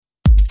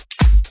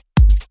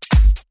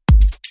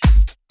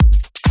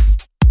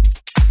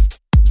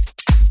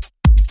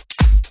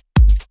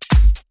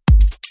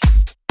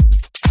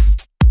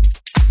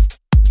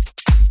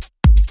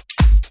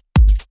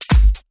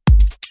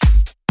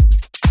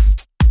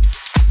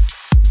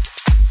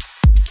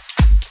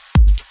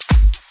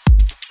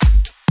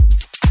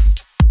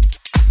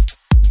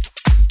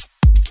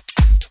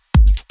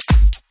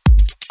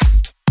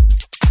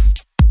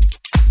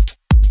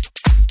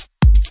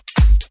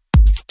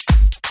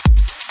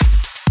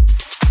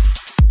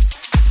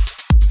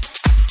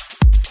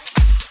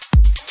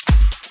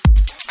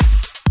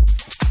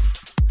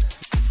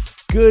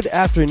Good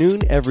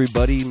afternoon,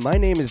 everybody. My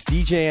name is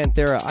DJ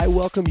Anthera. I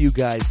welcome you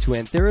guys to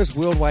Anthera's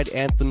Worldwide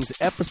Anthems,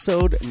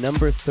 episode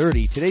number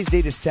 30. Today's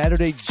date is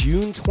Saturday,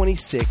 June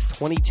 26,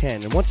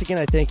 2010. And once again,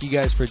 I thank you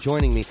guys for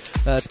joining me.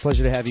 It's a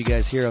pleasure to have you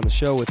guys here on the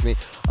show with me.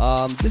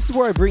 This is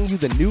where I bring you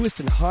the newest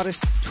and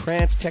hottest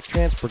trance, tech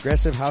trance,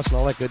 progressive house, and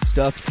all that good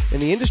stuff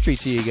in the industry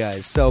to you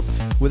guys. So,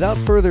 without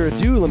further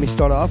ado, let me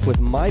start off with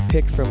my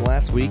pick from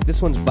last week.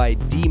 This one's by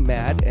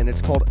D-Mad, and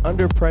it's called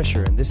Under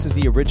Pressure, and this is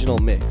the original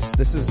mix.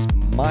 This is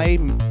my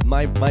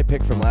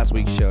pick from last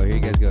week's show. Here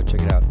you guys go.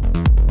 Check it out.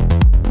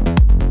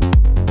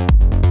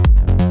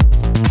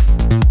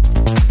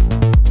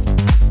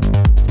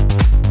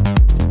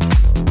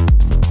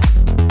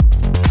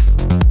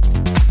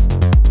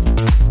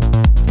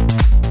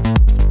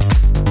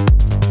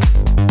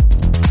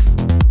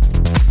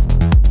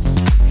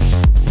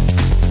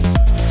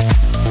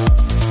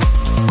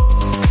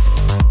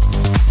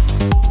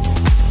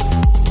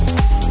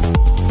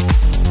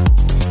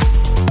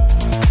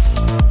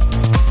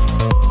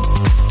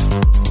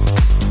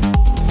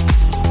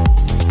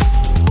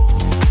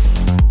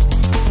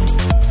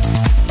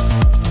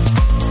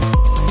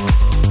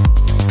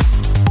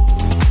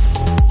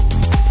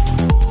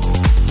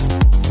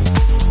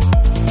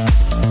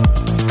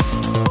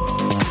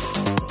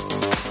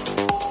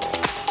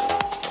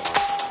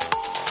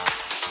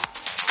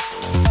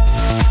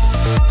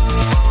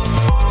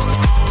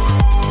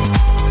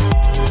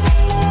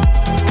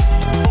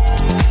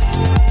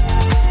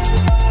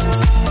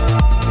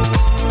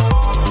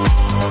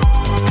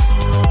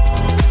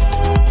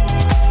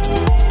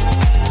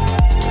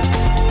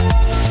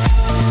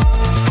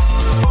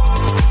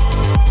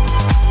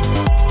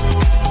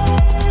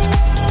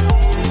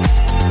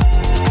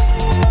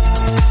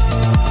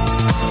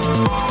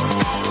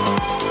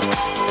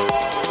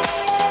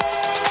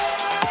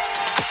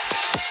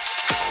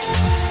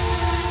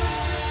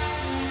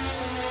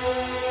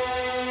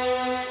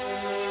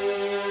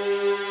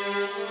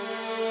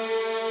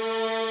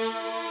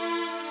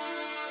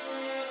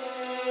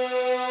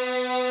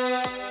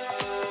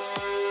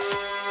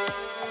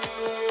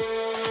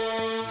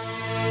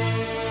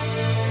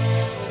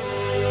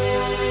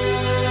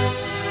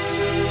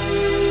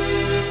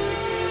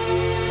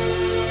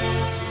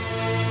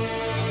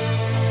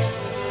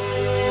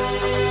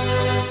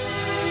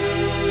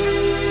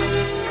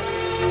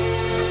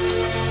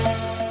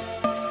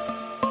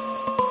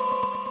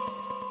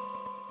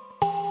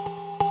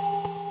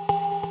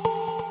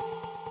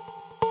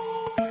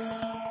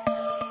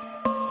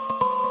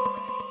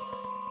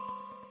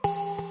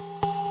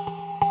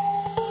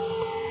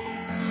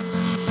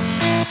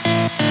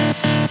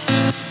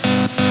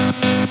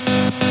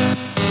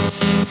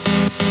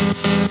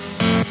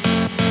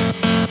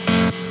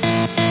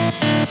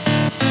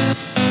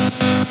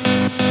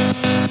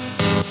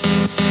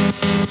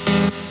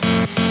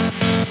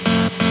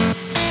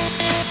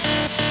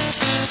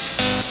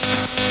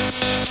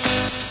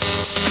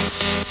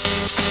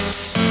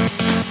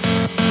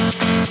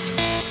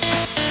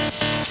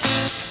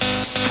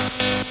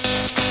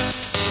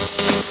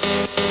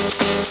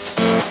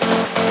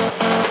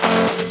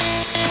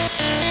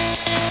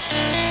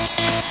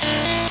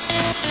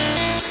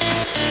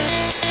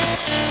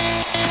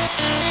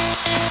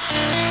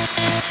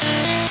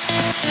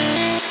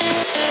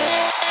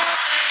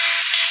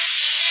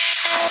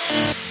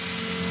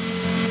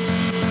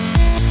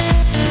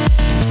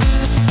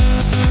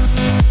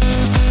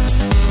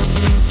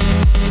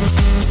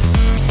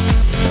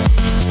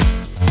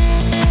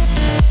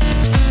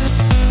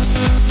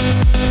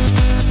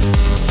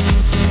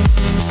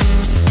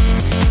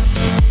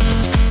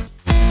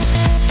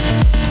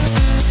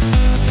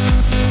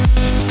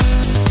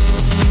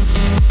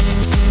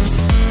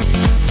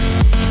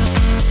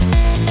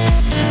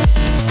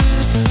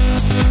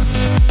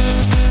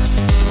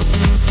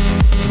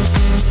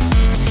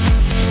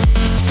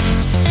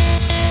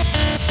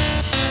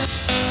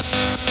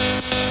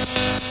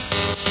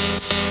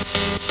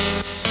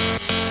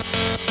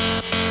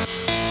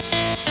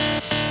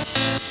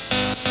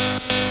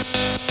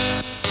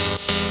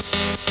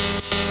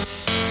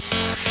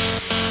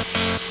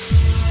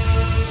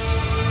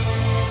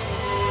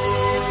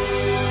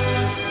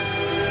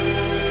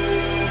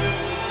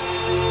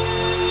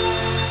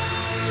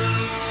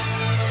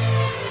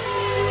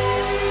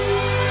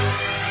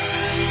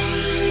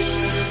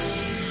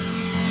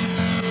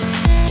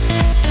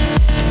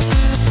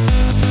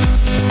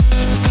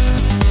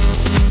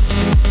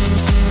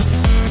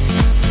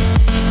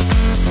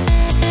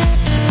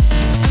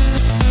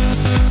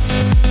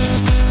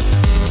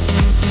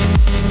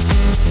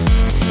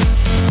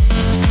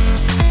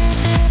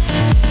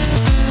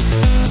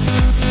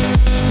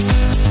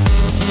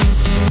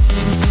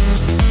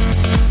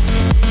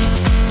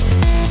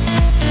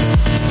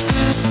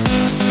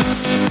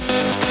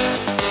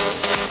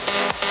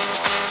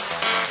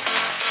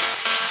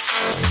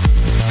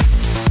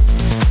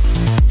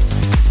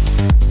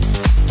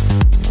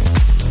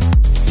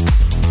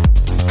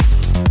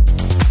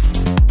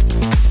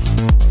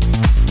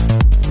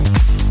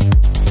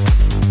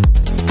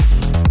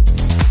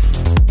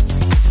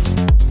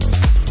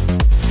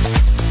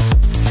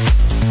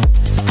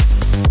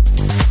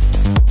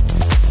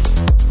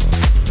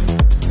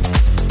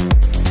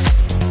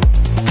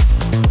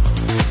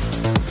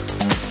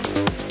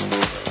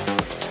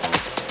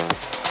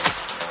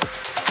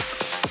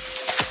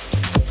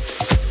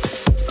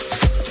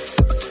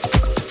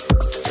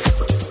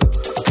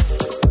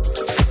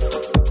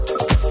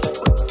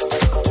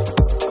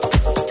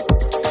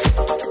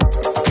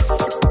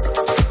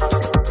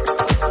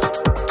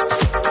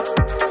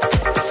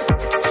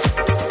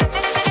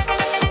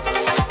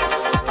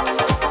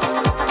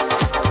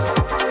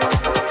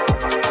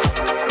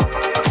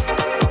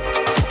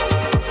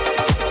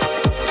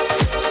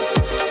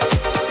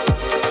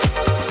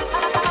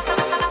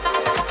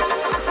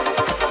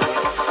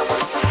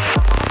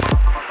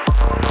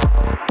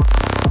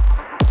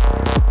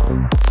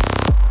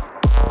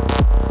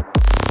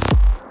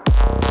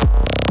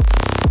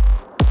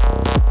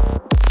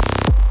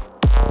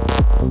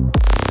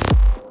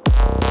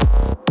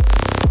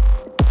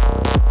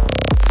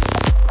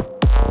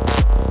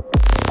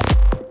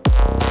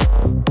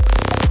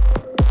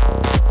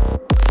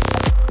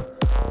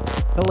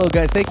 Hello,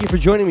 guys. Thank you for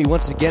joining me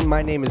once again.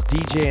 My name is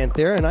DJ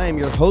Anthera, and I am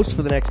your host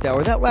for the next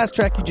hour. That last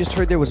track you just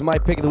heard there was my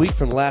pick of the week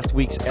from last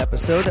week's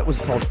episode. That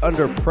was called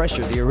Under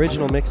Pressure, the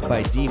original mix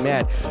by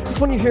D-Mad.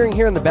 This one you're hearing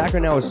here in the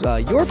background now is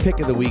your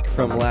pick of the week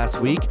from last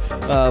week,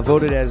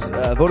 voted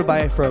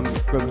by from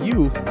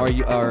you,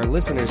 our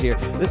listeners here.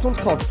 This one's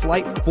called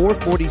Flight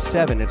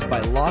 447. It's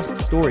by Lost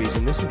Stories,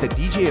 and this is the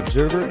DJ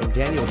Observer and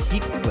Daniel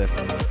Heathcliff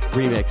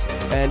remix.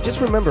 And just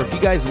remember, if you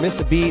guys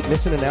miss a beat,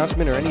 miss an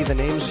announcement, or any of the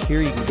names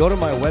here, you can go to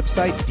my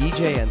website,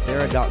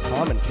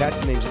 djanthera.com, and catch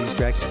the names of these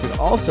tracks.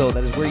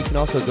 That is where you can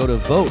also go to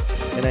vote.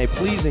 And I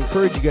please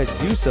encourage you guys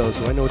to do so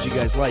I know what you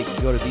guys like.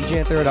 You go to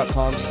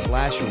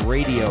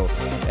djanthera.com/radio,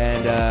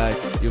 and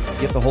you'll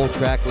get the whole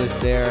track list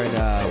there and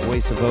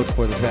ways to vote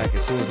for the track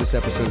as soon as this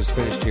episode is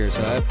finished here.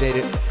 So I update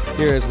it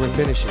here as we're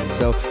finishing.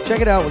 So check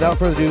it out. Without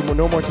further ado,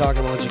 no more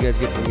talking. I'll let you guys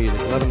get to the music.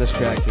 Loving this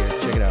track here.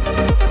 Check it out.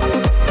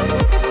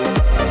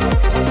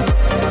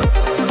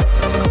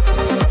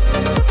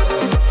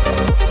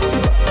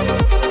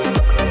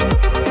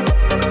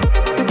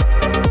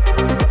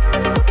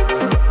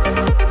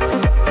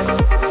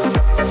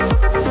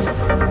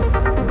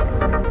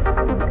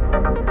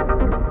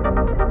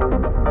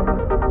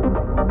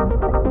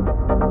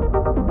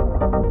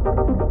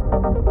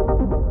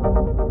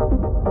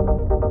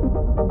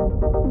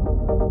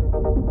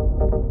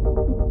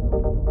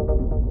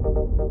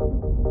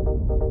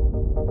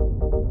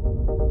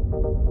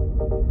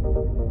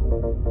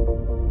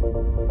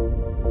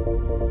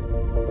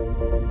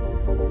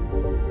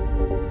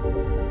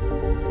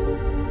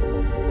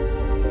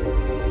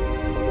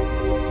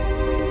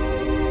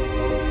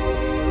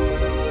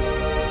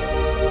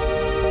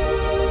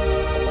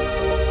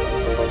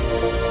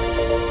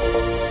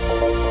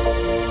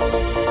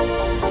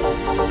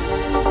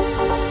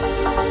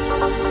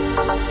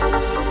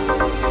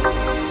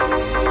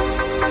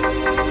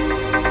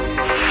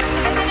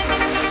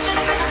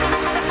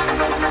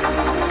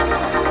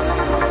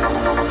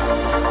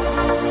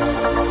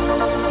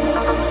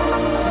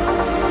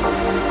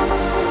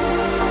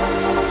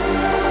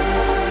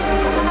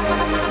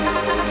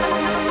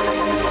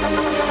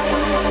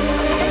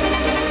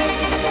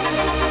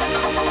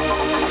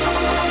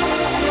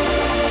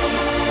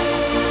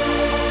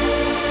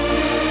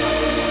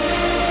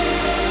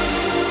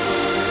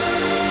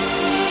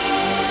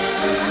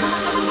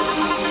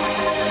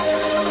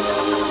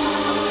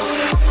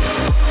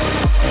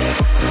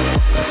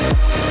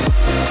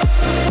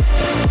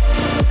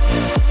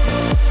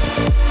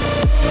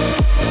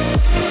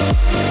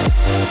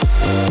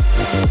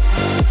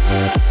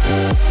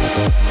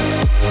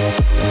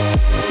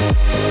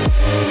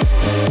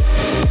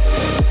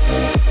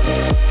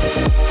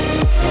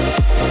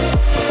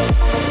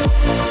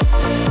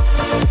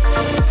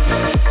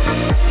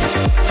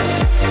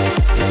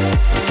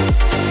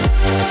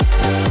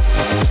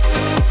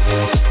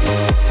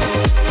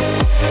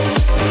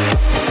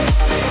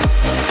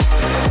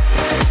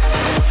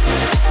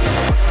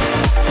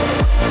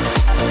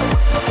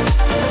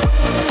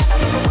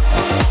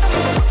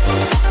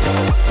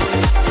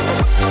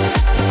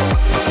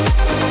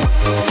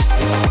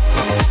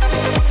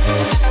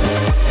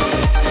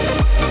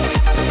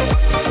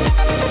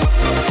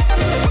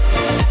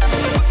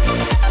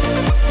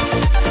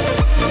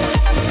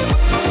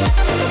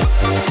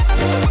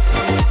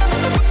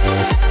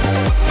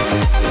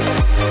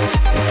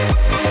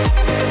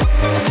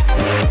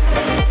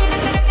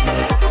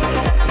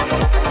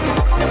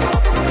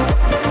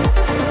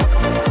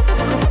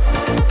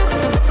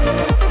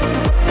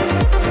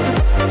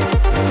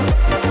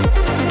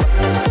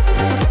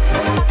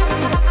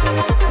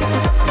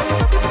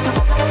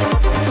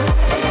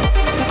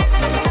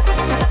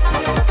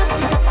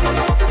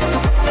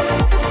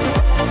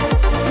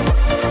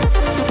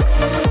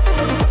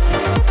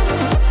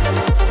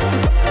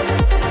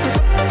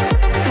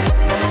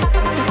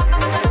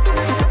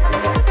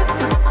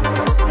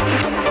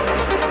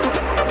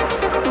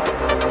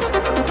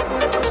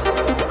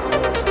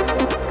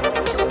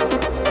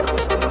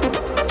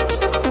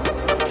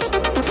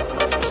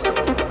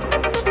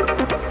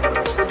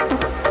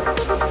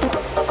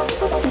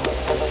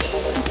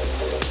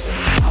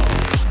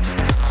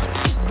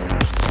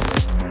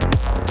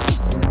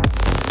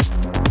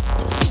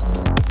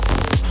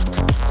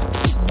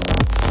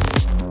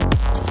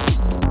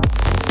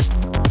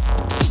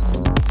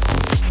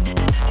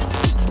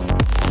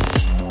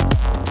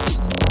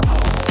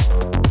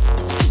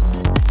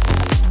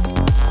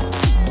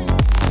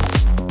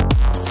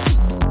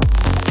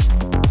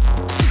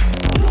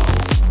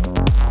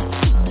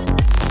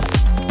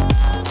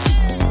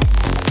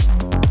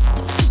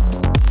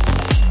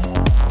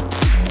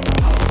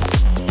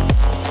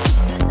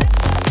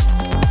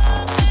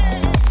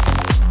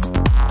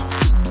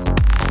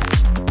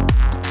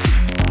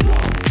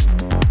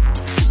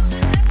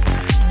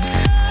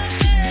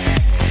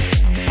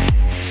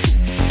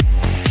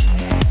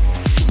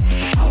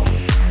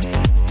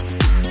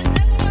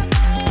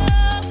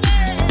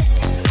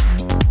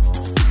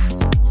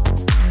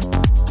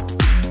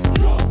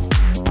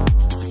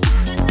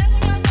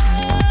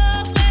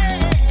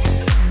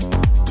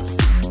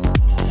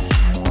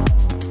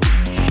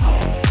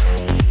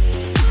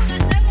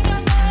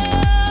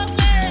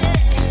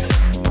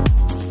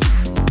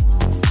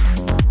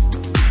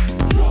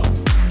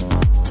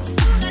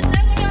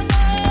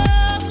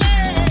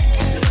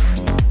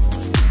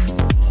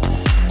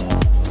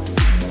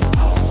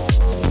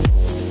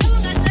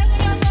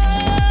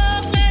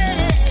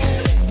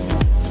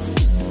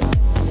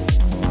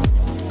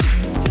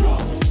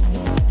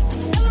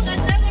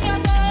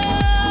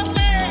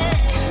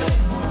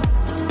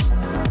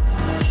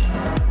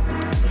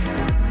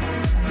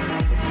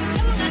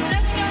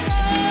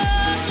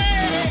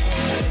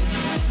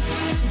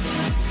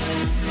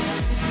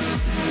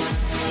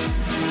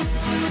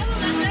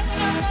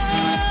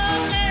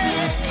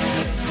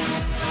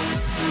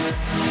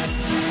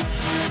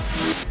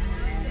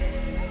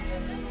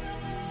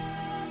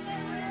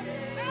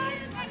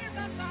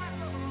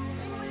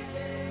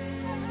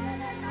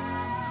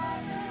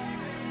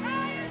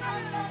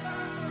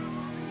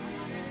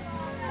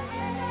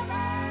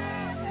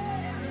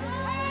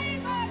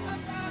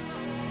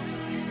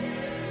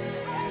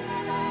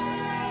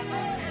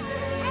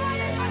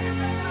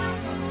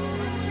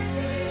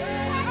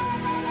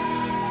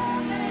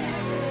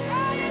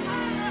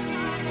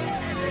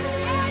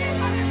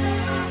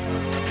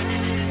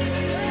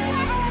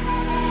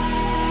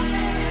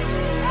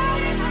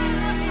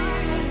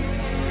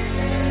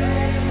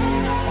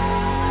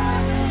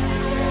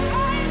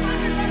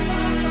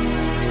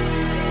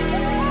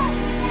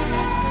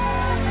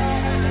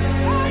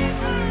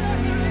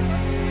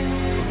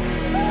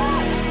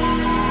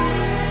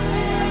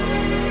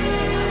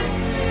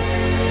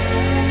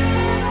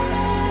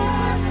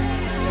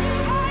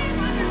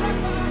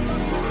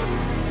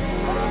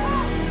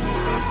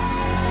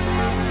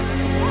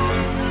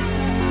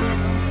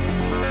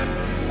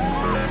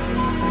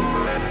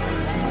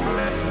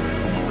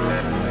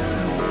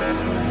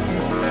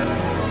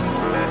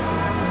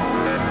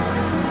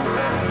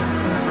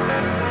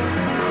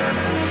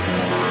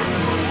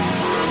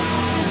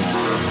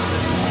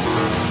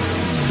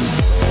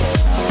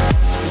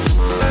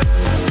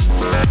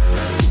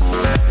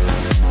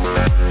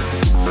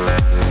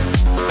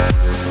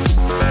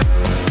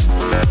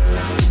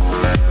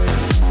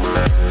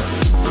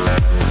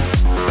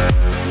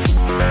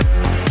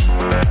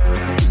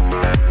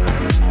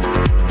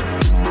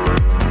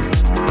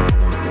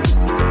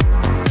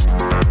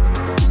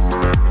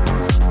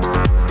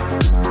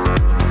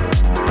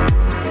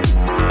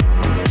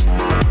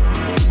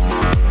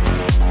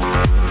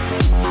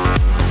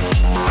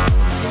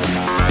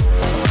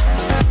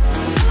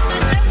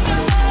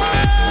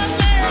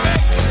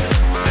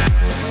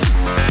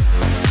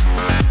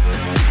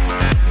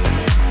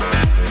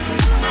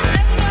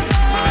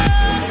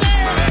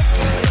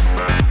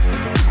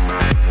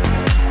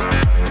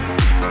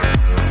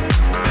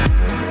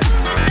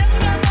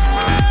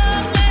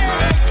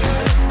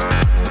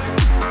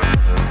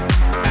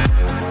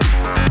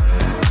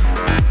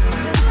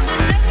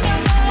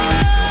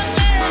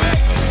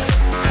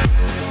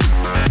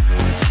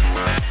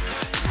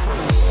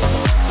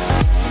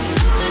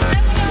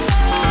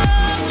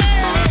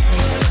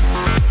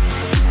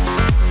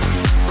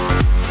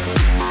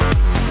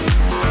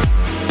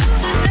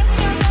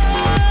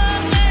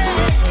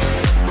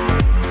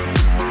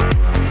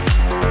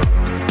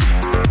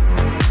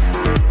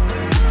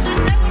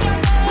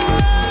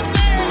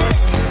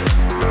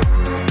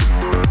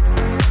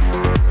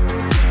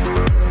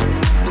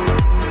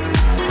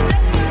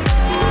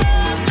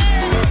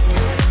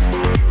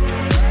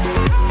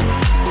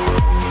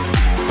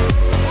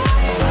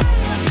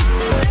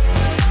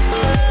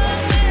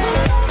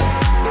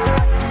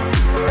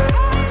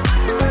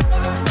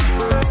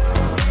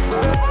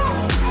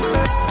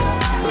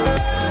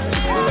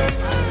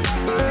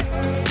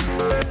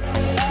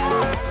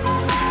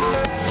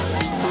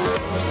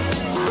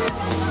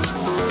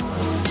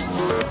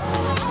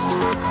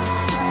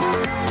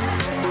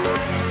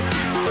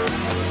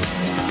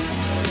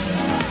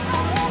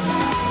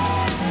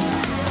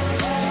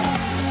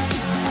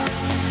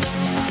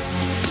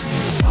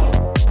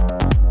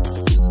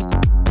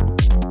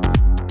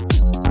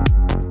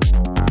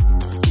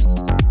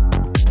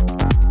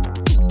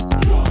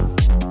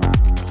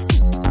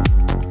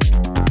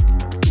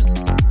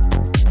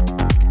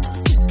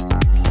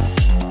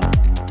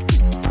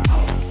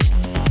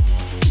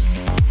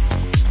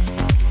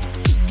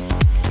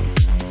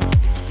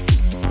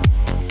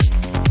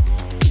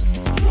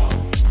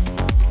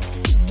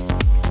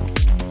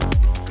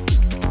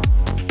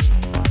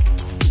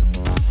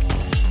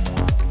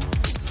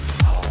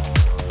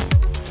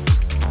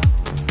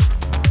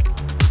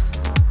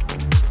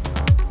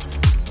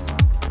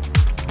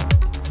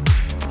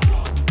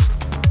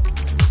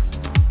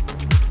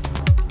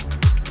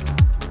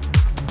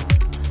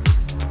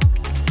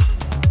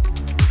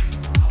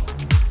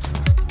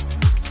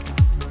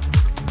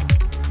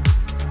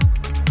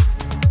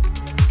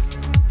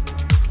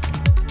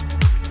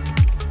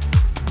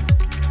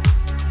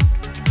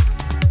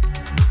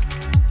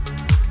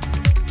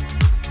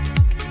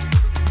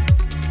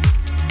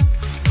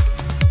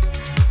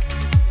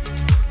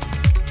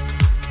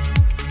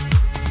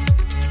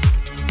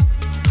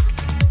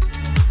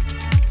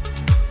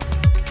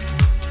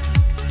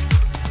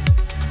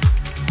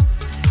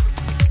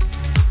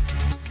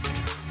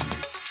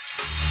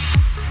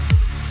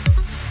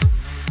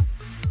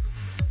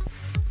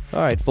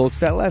 right, folks,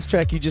 that last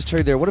track you just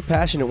heard there, what a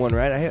passionate one,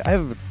 right? I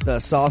have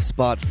a soft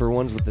spot for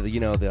ones with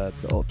the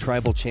old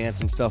tribal chants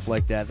and stuff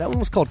like that. That one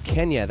was called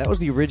Kenya. That was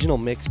the original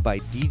mix by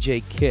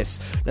DJ Kiss.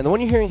 Now, the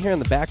one you're hearing here in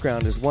the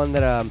background is one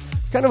that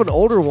it's kind of an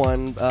older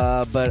one,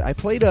 but I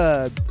played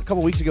a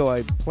couple weeks ago.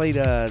 I played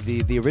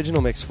the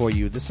original mix for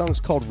you. This song's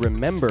called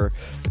Remember.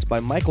 It's by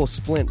Michael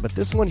Splint, but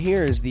this one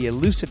here is the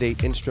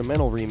Elucidate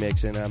instrumental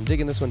remix, and I'm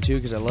digging this one too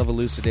because I love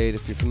Elucidate.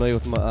 If you're familiar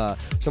with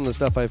some of the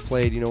stuff I've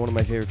played, one of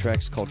my favorite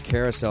tracks is called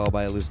Carousel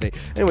by Elucidate.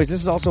 Anyways,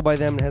 this is also by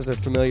them and has their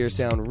familiar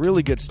sound.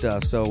 Really good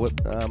stuff. So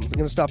I'm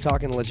going to stop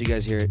talking and let you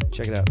guys hear it.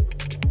 Check it out.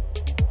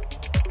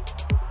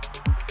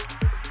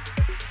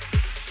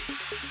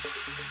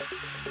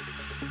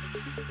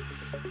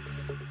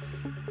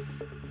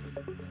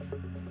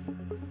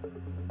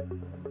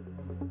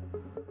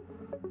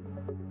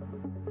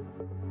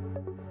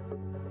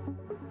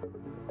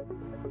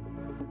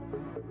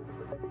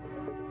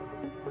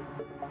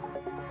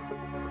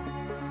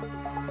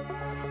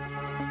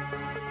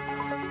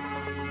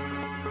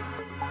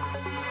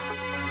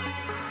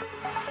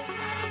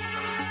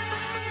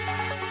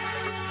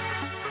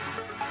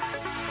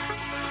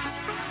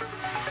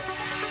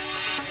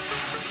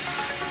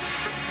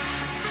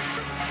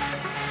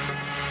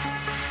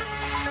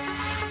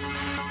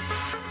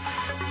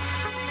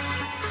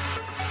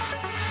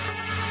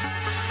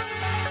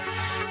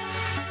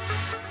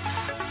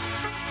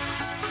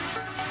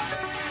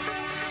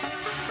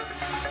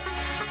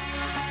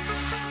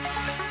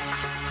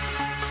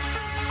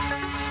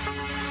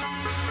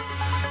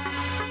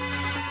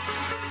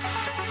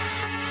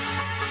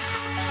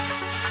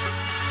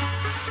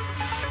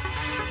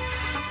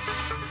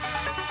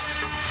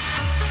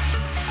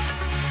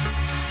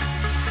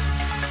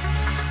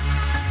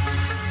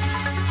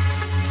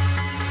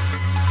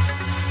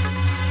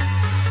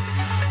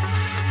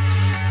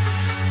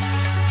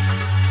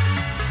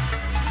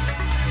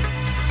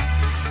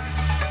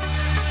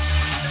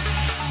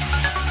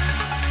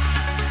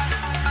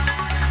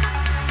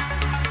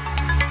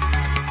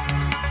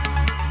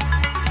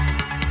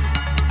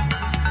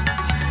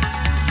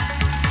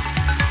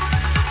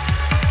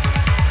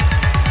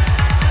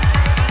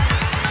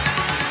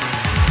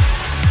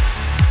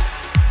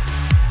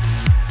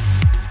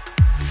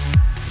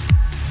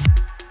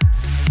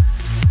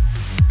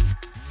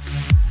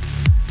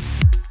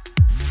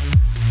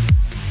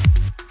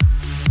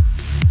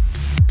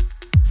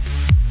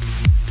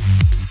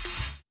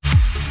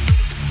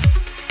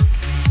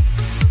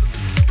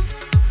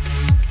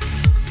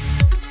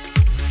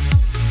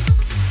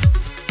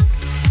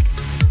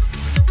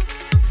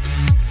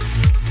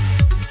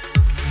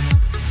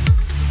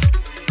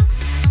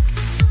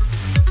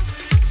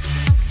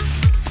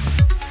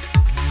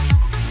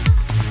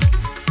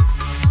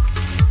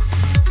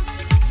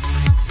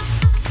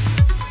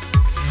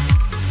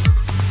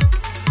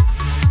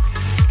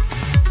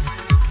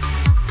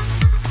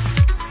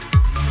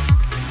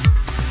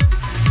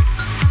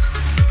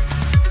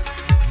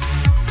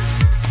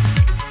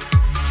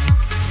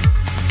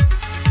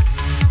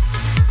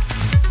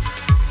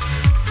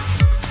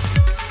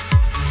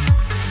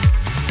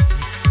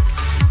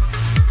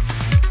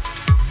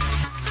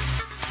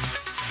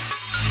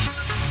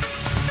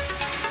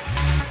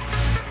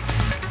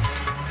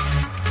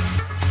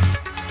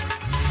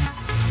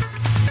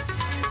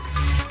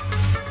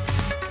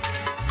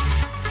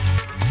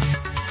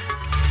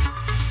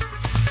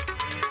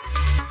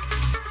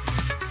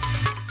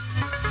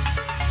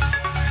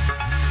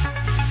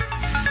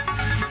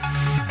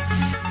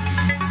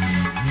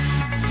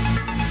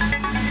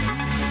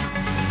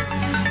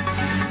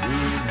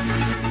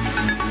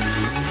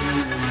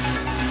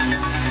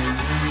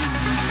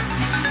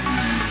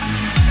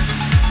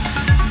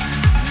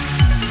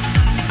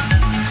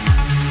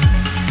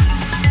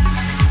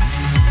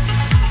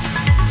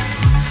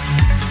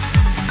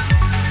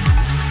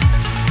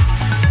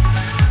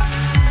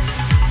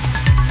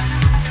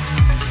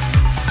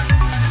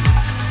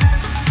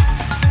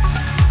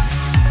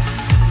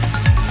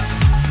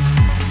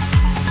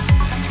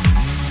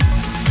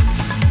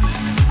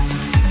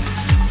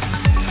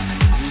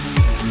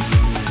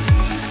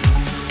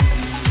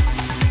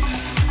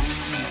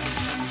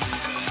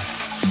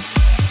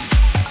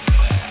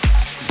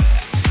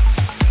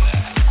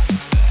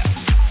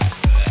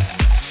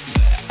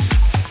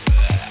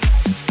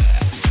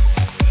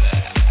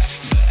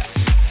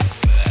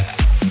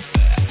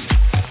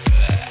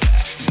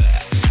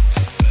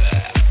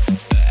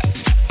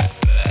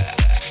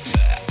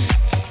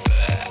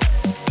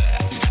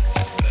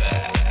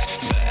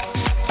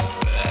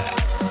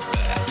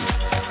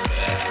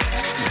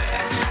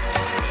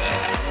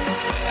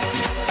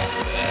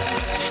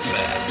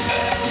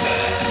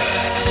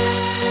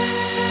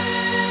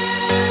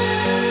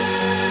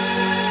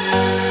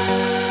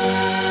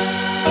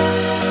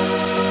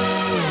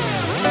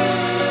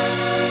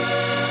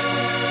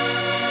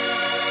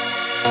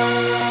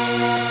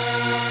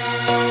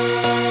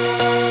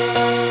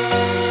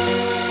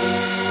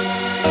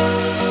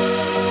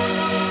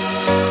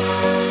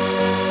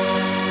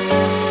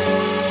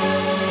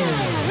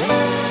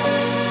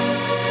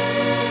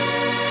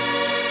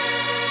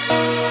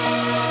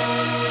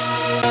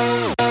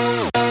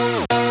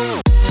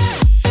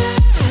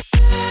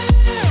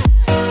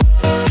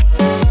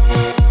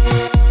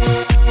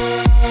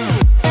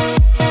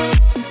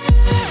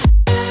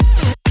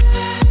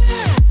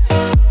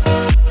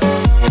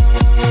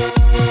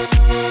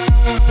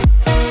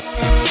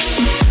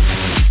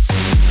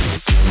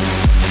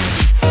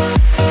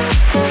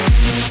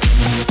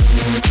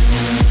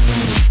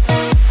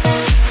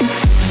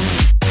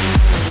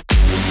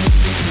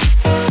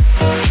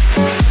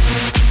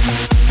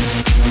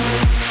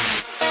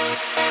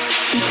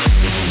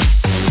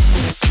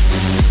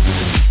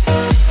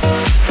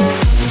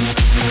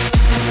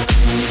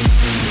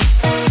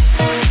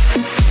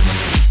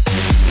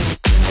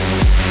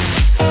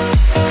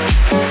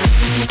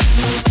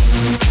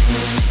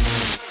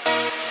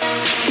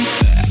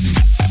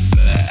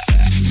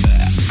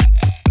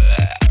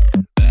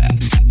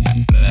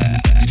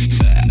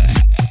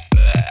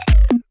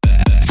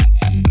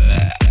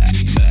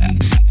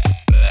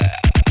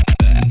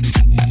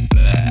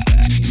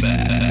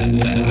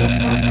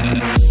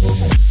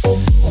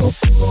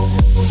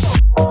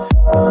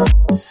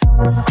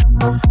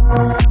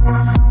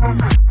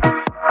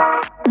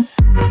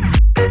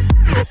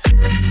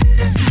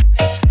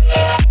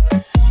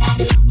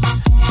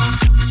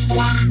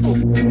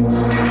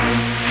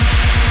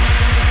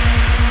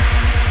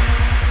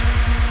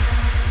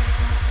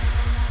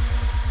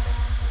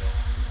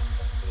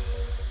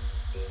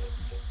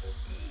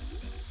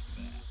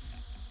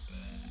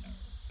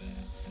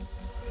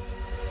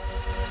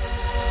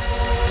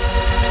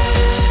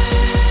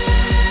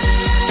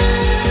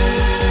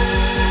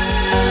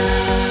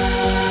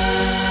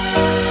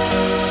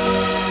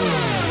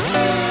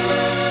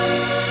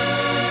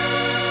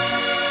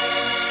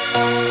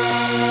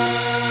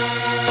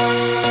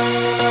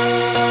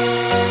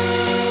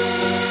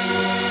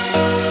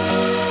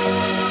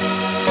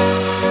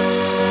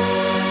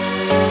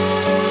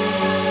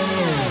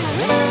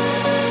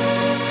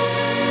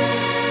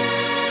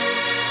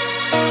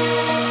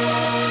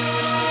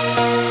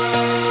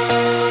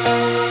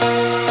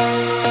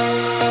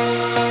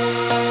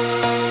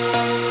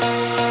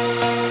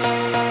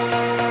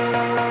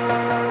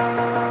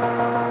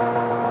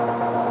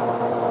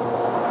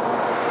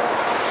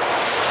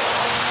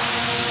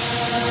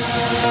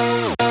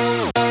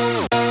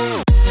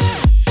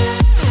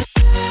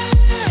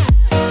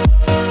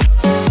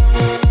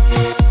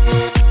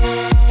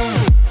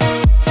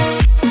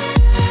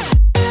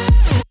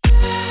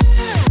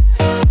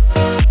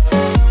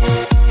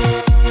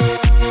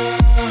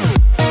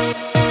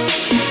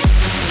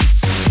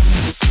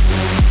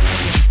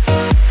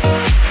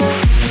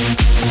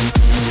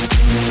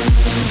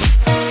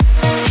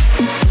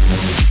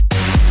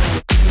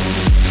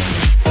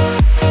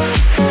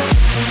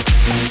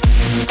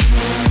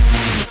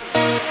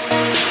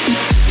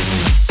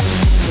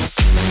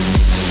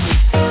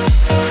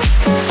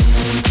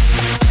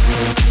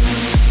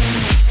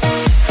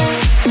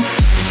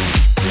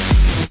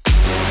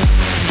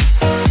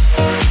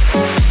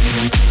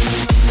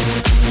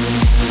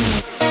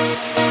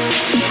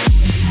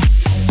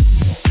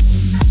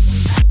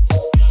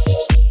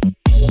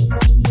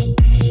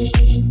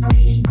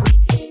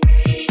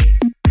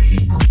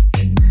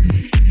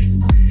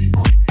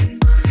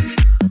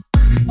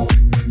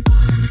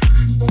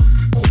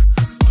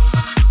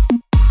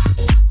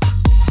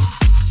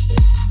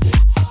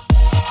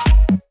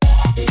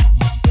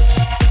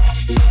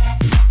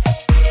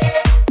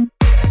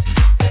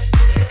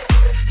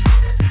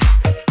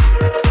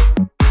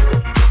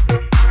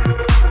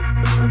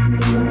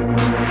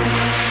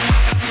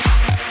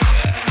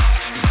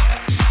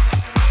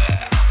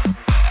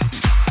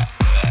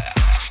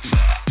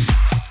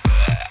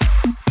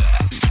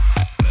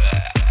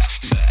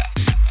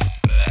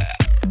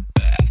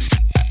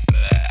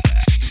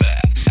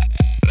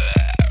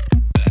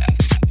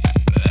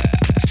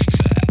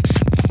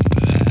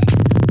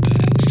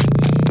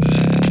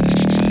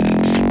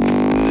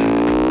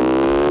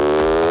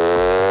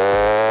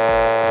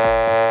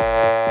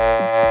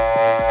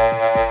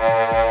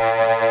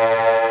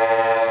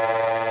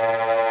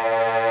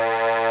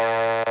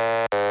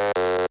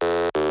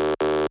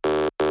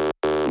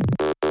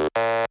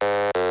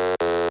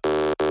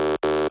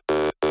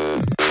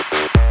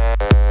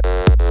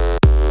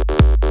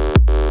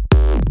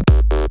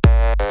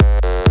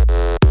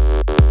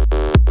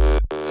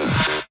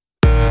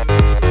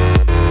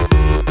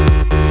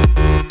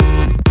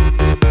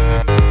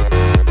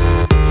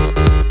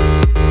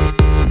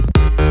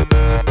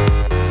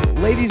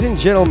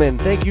 gentlemen,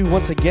 thank you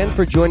once again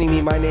for joining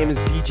me. My name is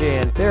DJ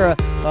Anthera.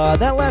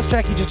 That last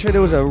track you just heard,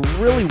 there was a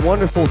really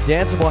wonderful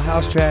danceable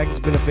house track.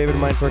 It's been a favorite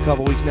of mine for a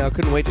couple weeks now.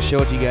 Couldn't wait to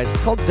show it to you guys. It's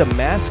called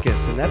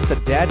Damascus, and that's the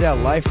Dada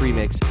Life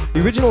remix.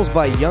 The original is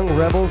by Young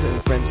Rebels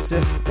and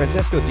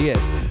Francesco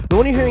Diaz. The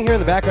one you're hearing here in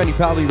the background you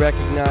probably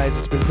recognize.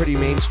 It's been pretty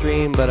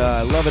mainstream, but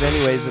I love it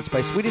anyways. It's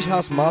by Swedish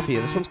House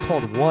Mafia. This one's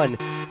called One,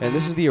 and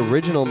this is the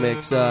original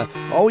mix. The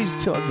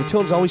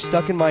tone's always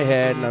stuck in my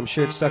head, and I'm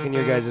sure it's stuck in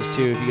your guys'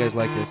 too if you guys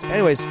like this.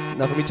 Anyways,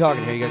 enough of me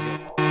talking here. You guys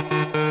go.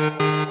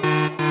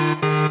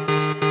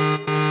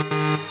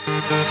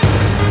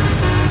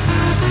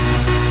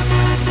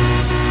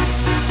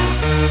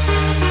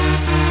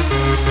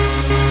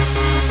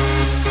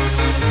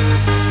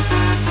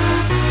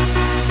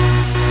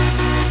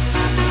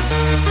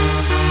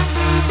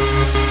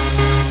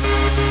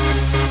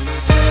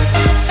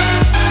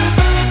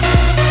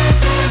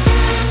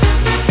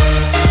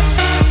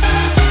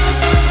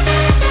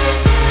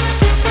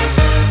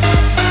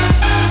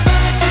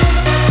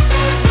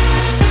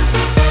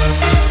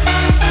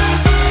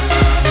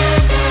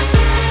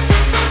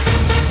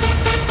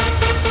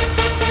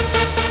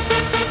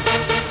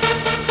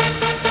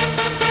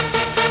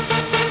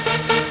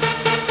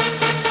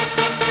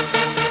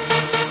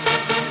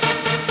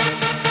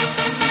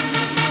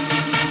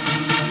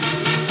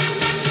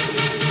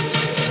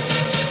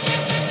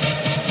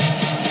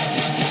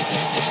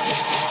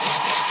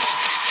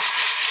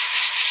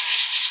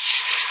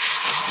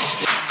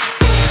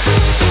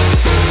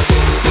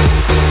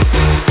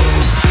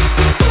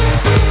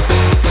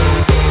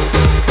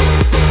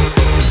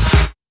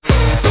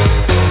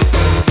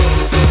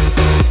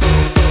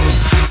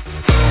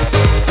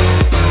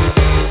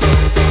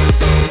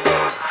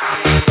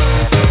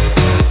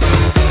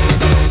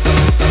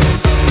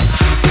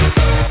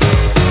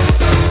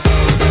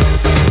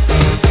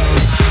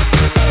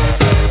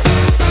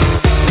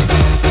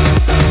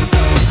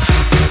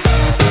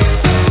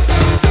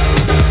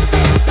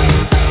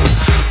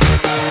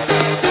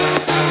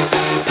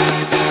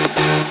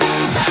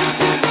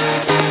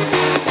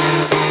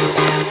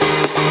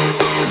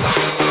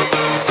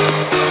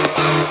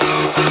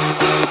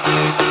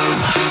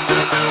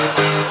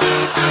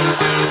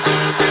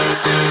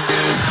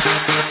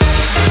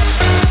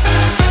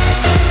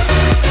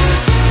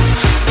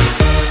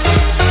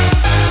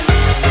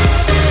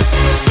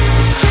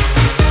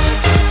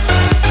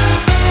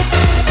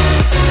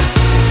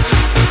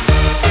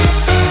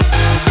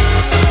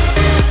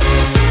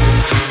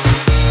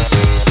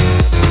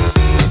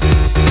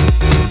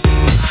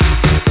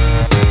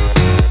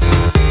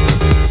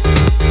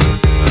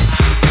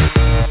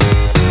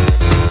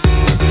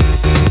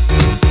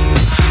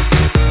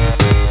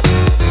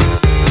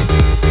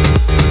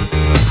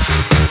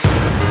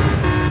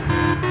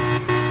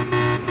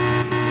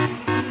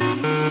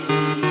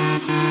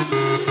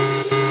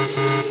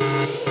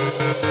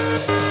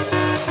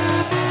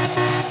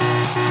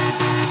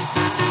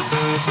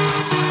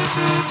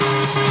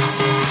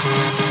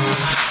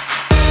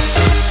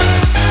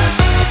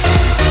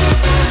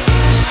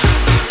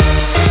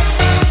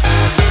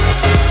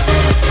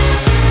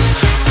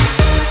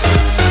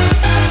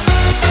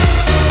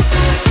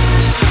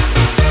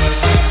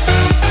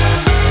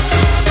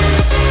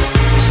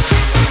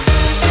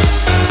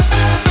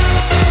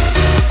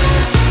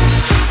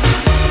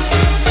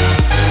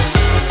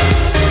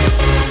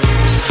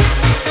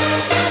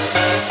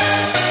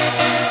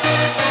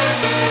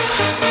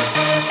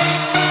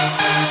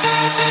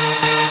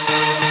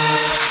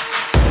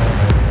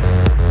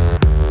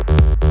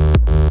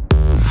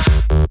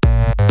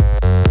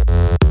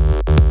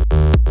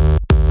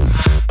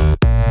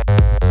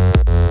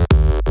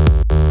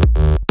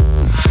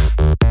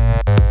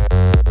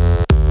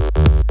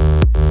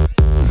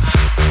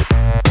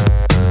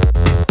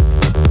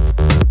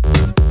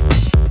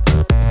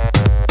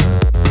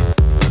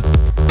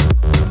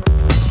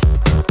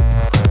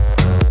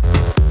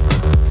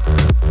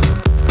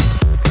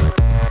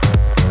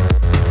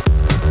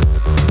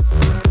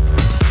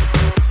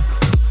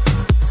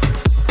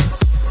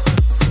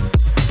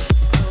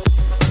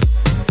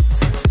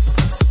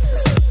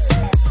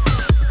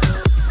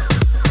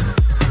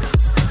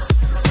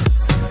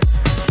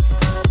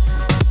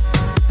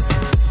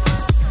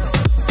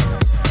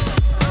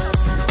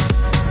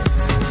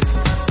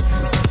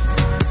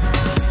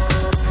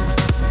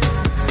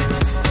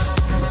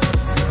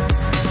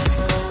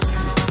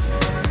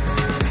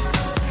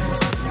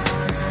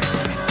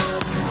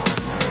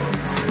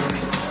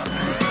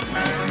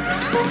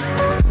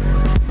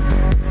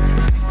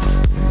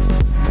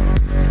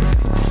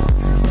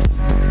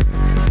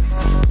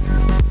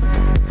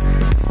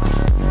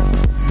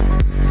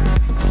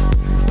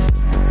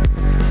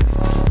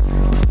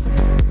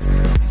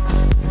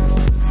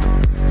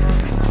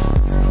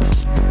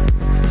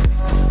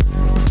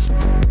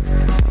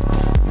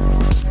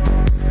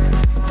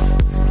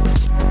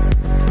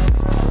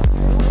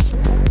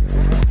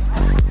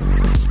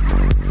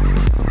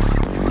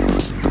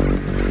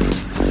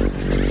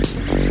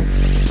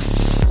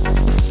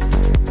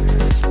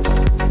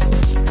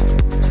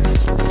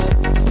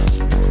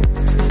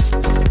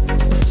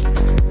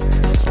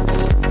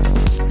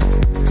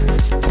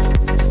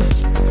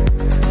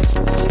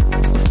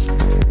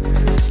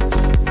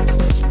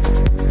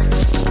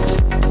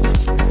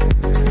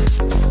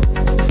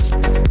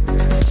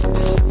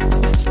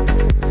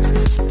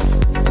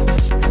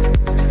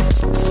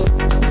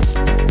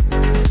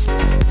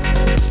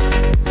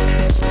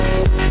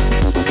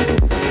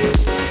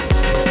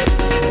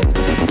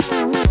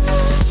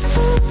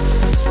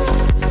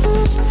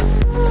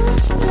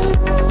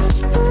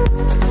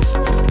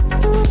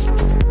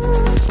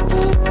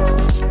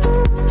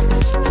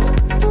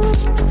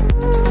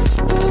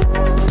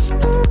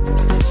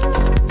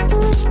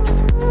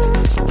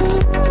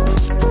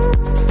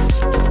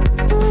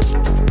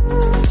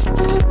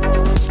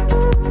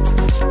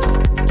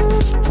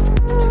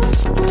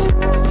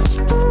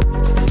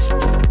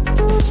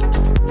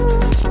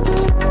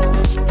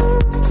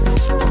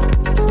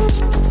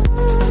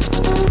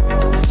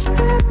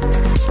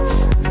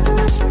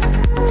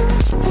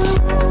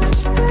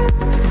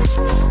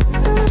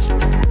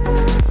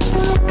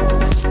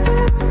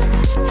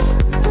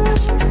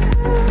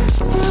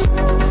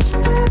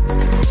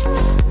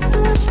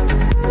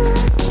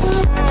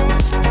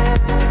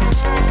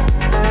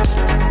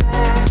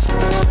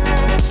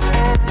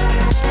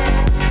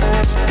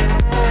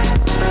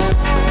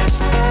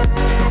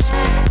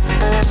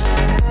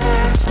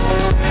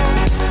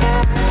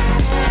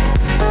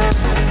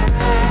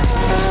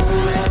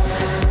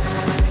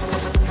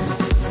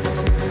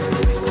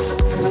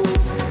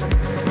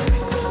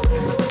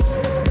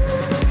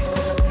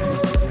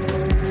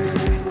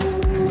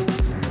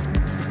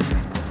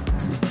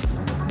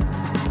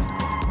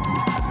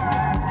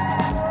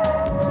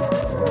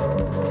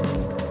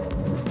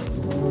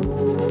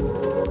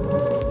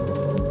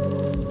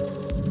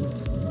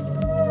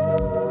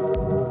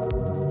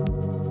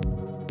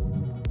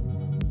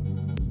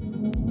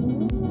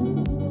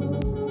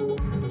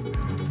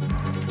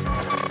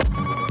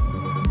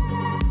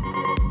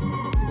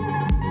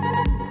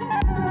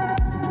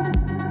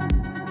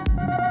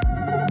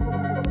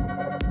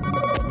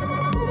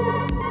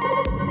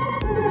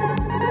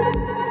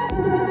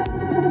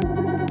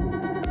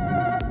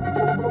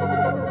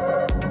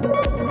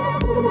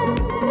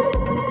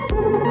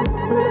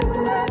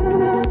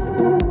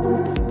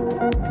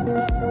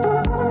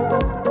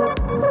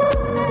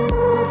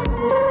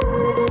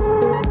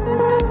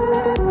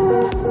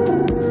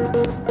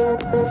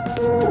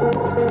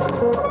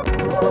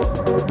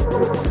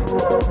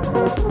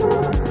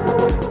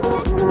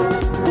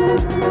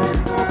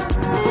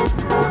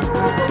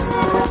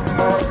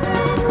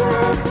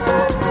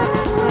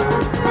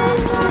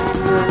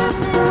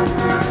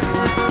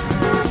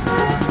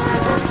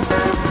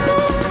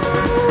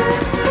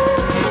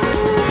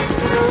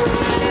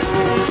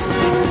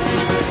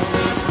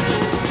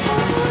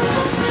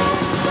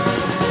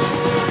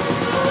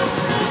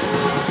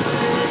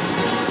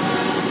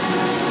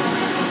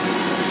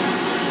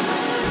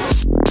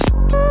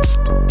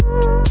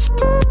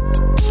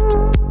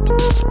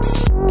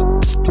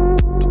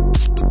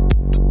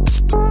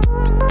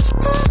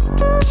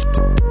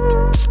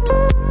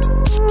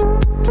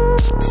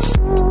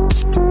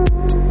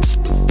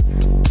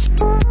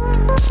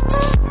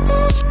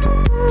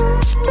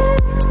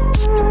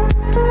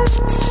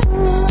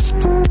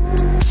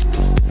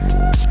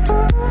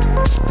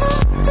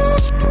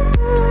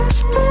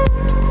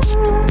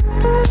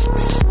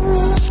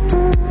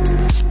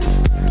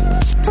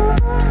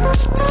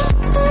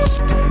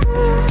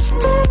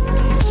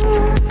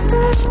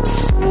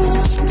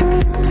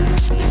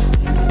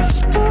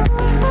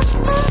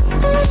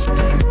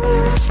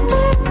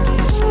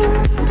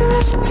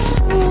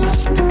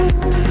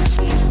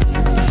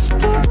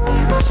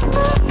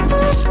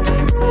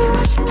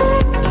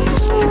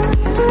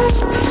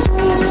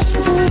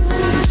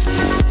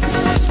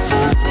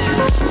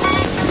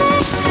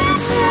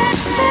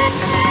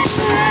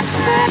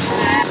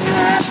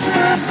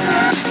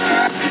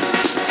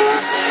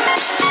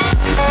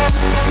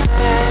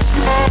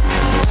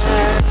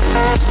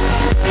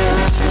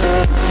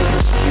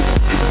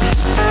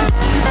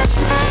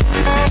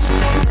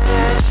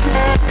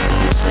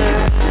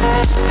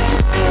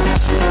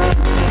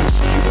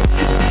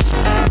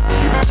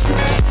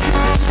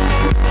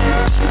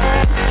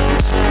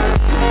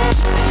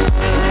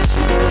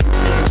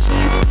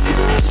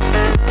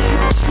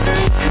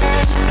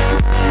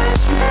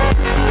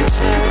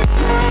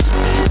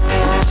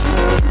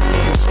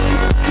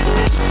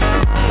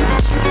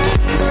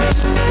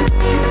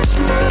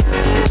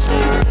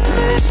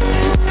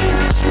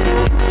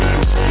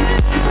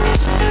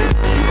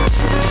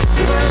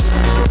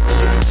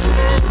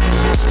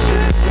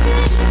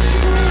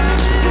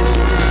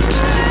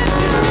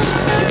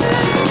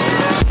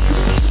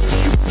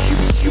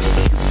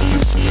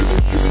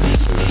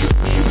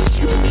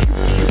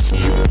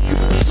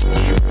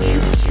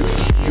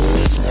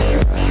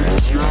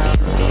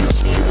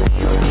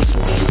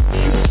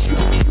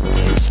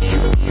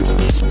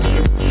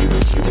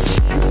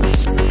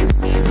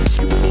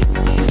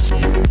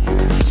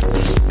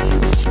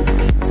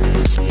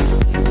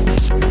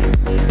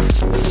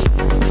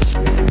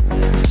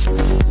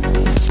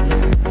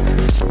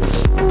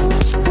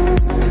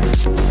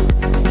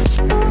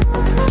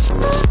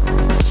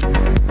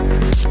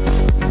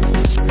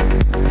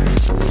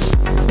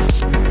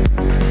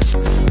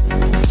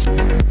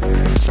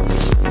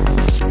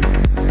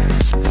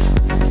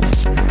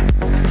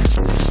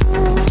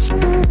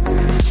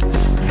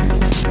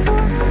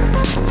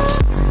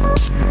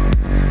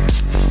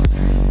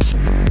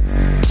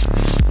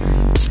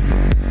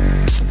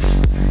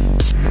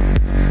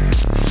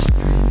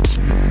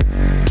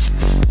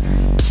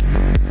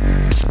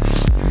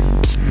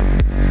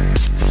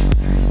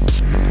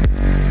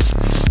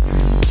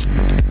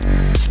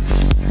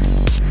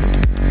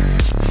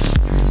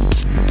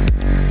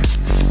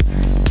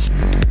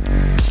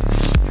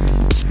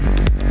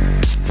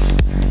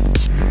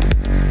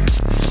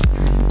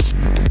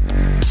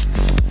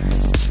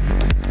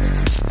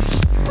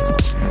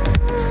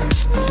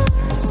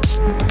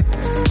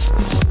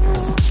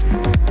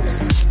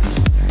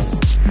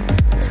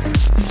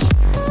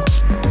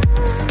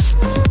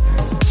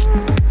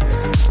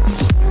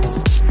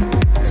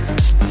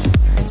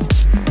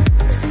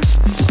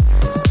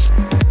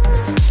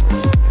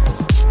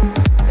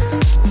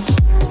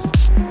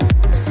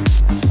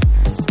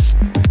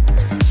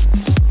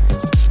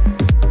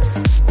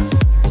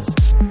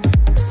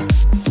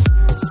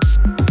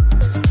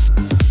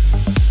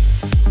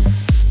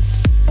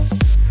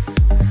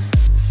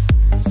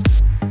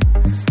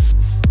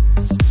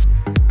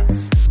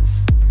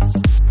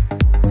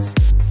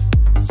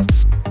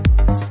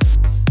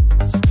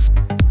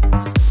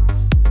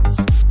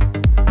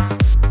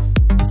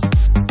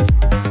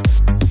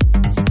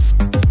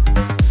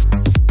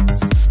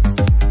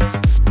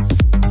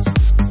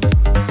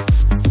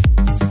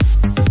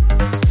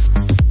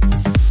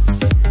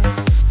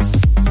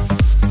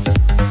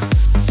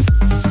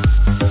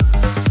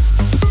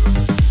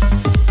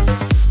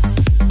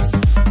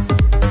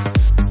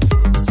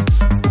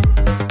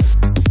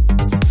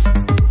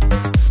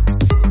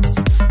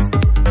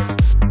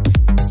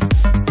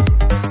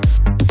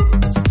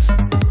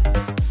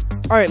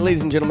 All right,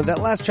 ladies and gentlemen, that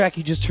last track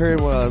you just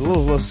heard was a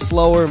little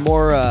slower,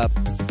 more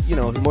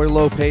more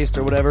low paced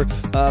or whatever.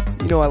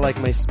 I like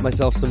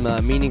myself some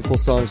meaningful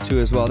songs too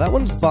as well. That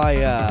one's by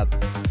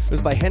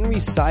Henry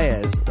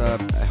Saiz.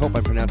 I hope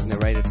I'm pronouncing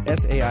that right. It's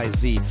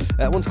Saiz.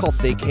 That one's called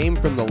 "They Came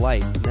from the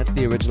Light," and that's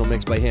the original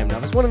mix by him. Now,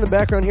 this one in the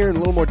background here, a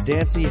little more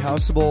dancey,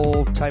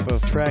 houseable type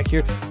of track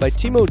here by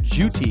Timo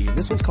Juti. And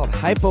this one's called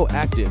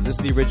 "Hypoactive." This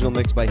is the original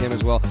mix by him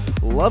as well.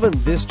 Loving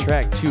this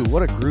track too.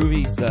 What a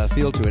groovy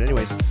feel to it.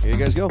 Anyways, here you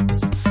guys go.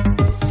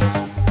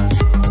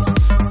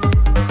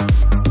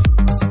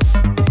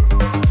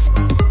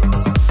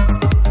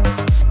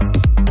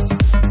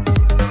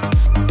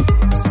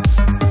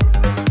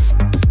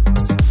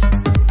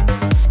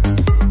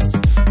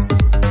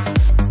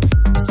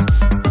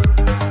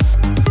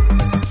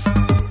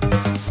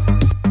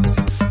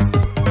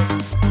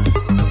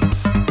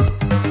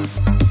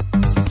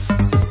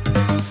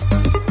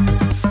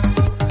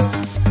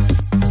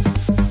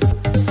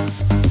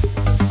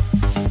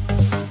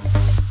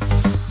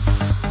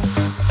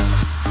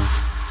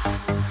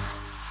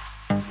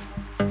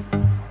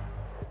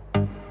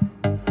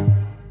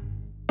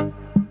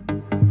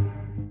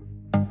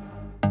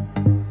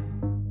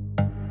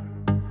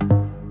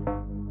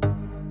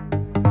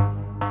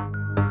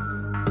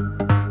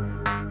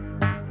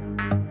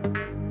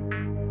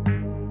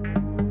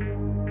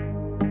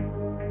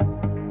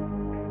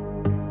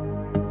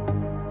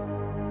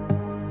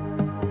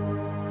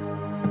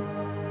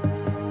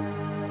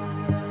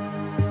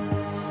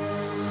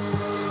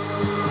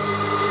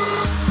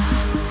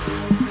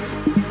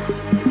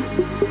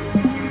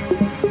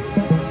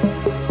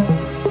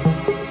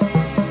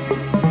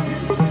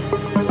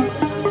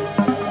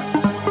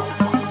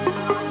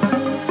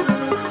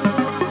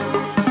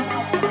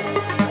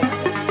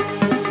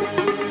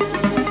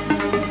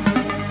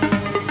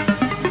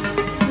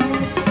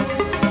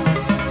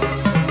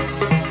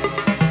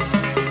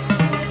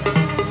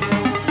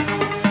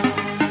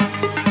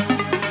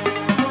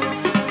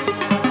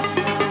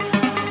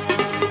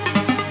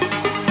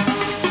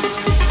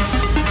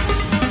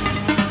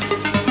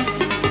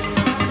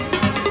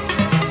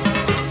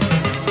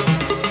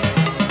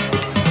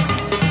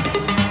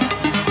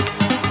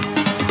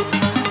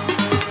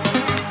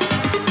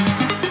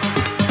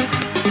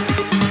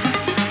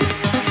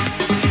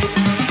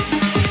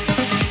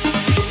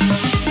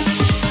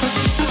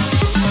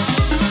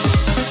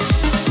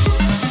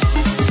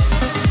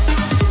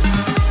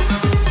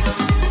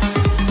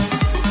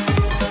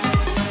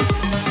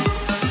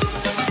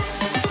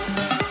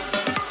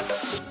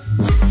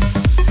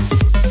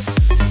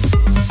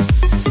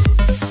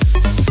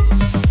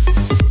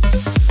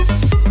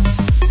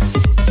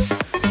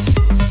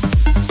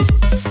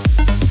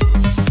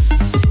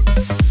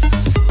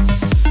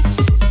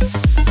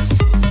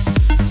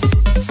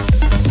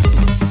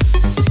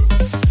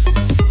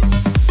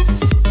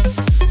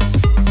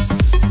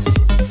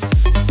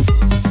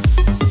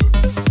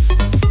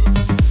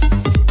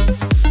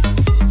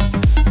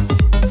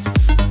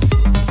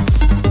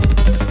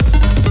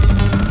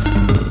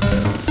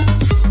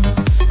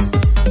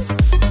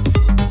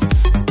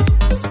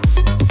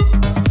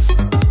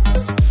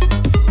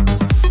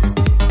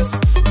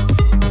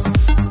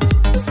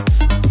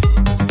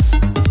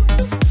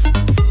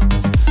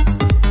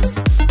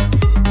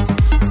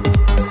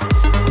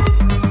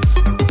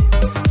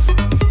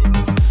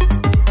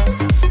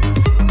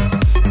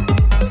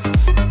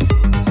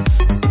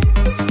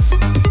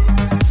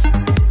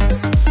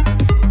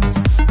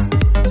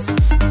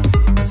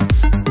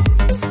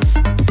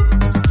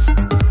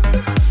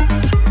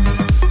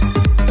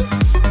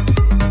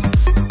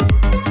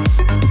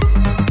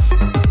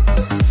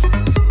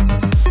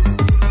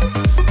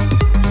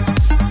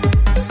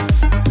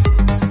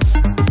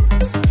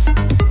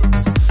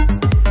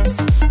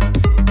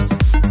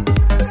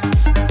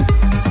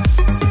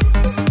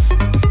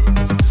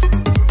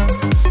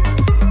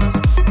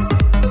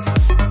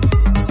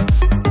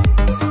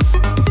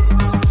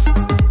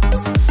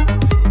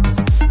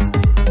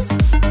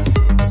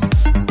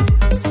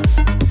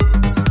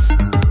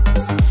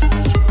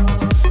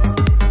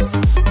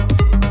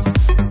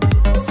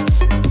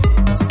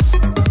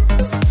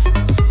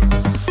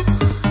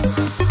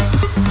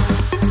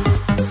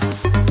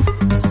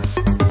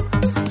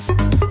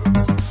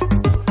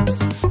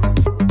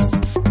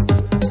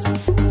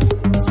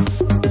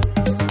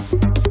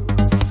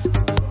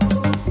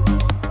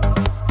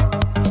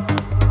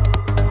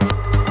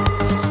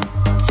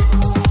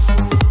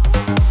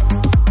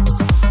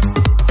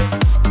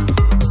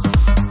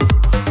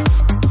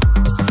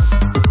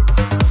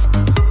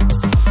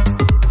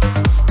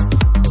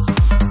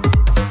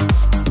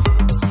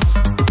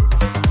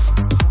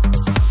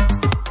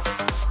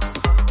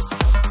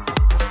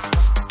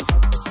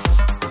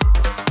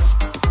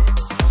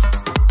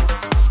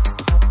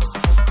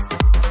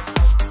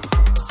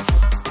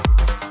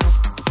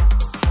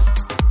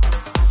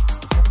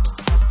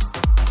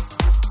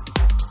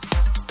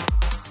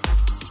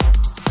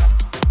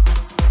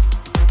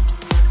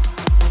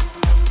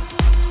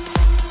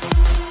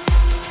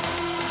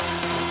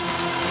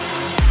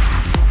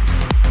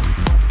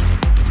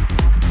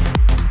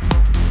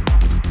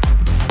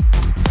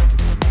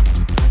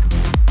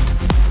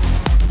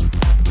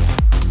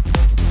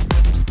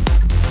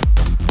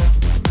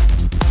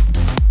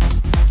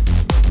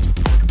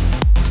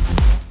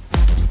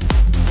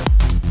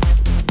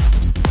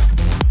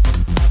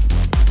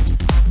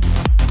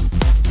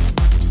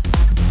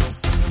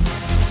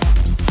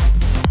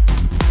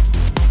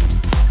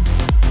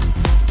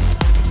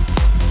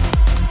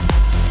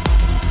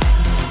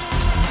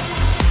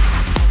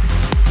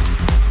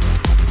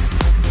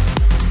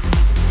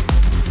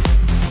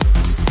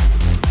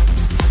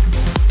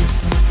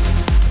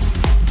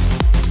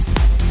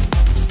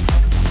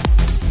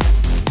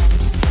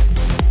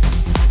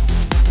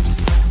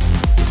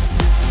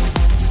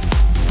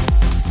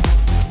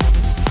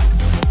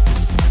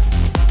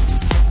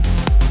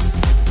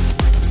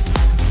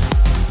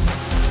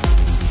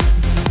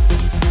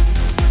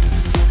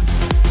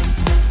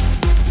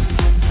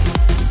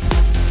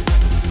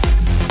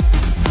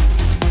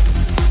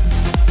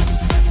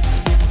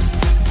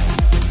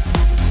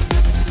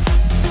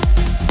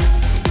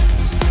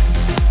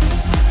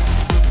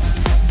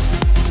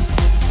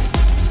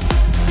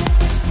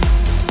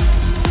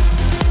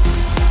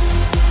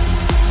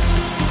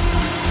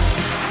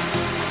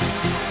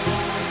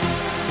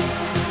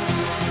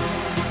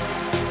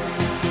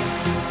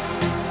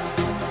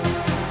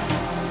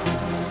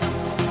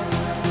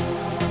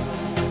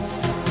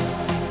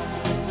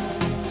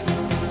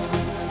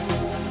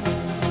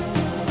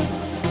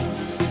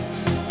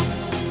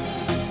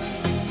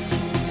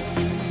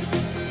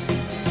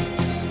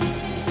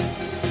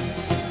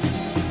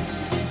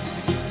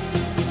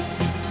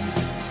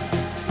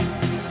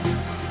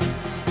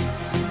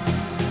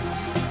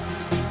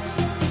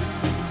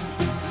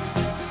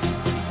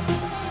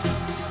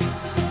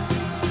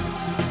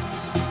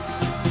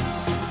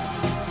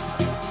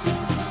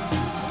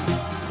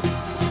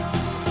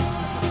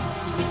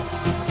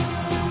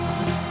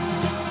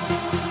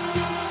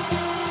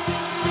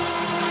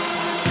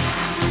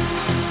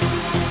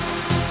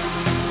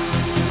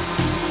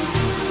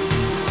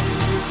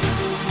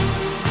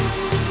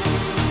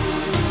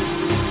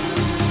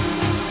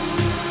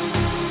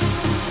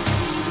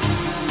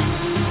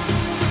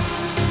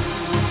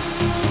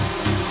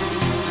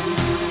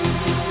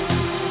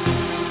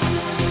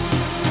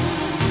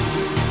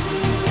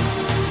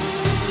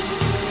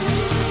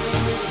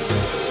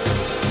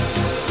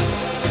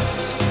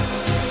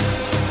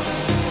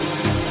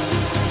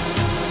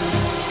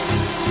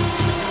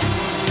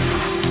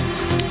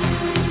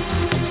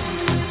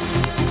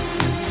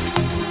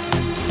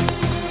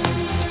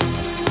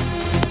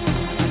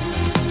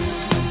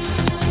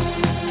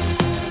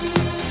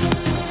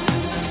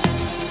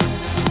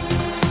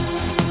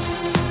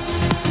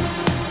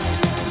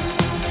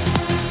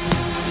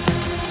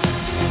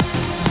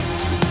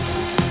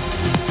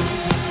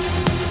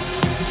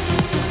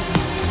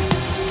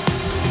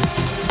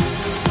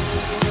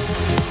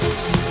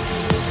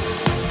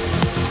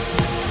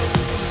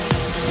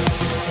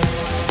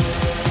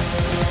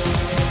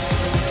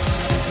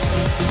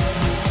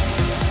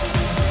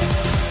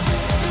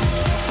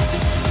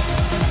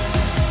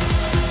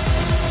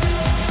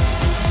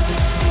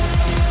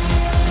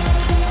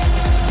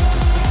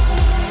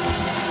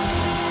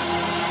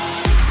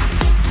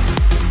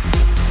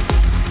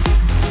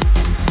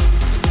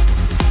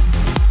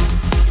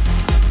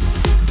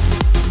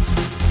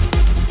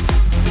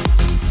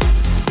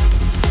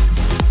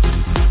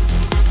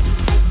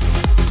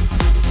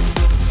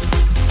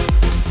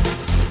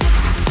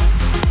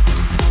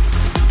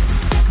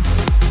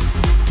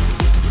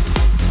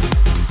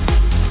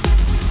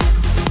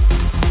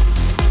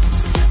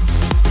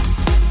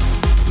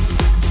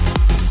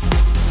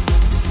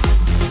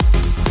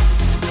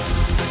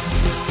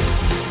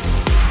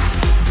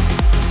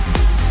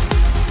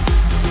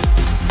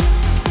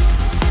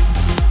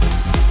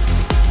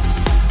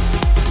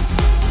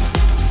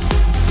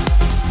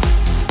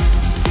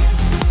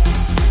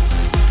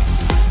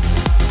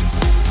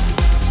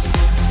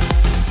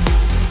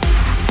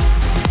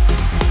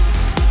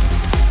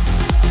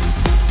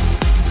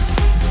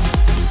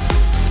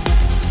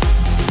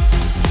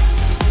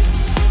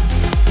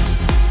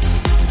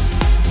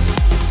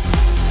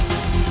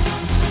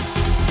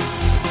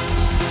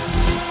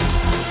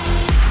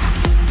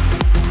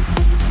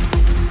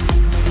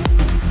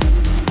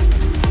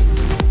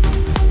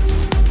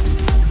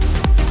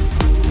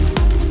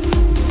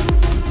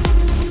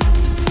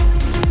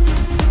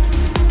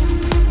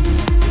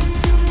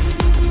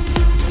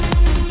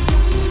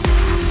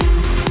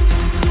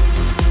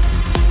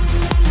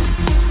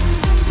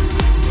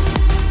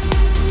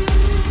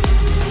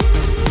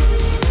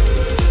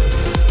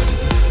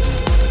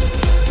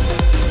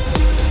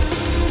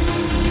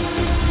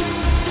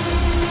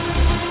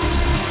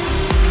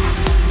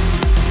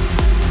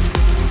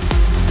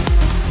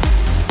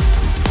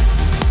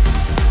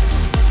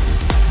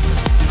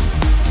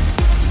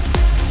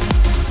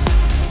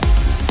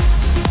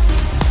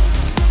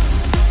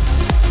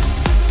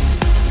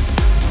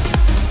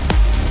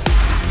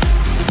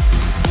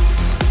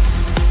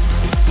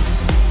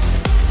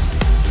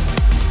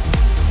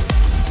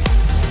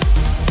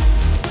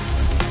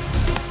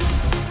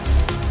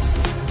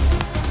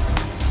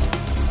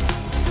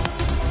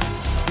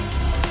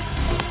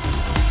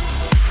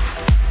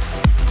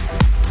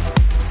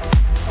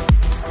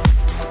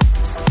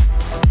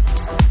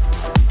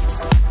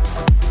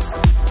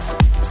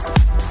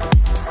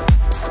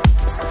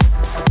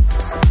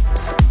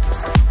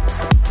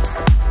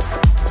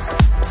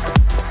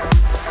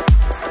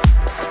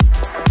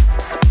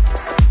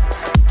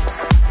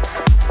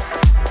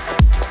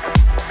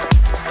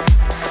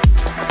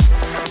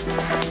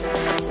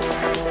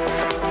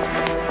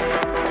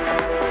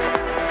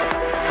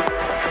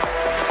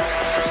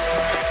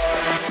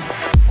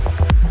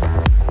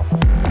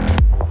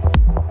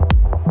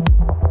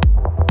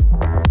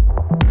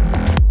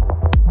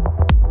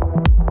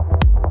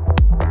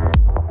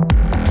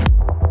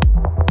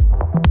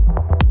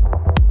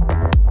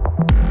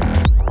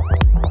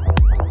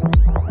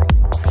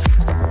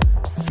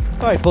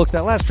 right, folks,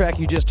 that last track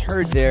you just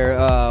heard there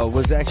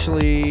was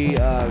actually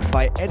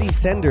by Eddie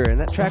Sender, and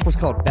that track was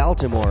called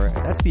Baltimore.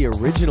 That's the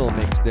original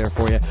mix there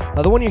for you.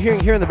 The one you're hearing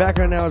here in the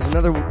background now is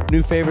another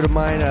new favorite of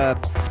mine.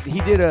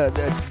 He did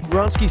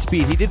Ronski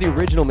Speed. He did the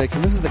original mix,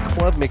 and this is the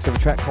club mix of a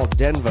track called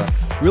Denver.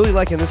 Really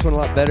liking this one a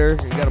lot better.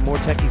 You got a more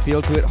techy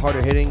feel to it,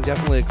 harder hitting,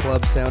 definitely a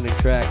club sounding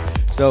track.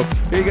 So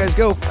here you guys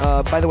go.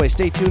 By the way,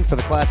 stay tuned for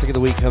the classic of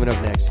the week coming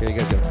up next. Here you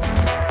guys go.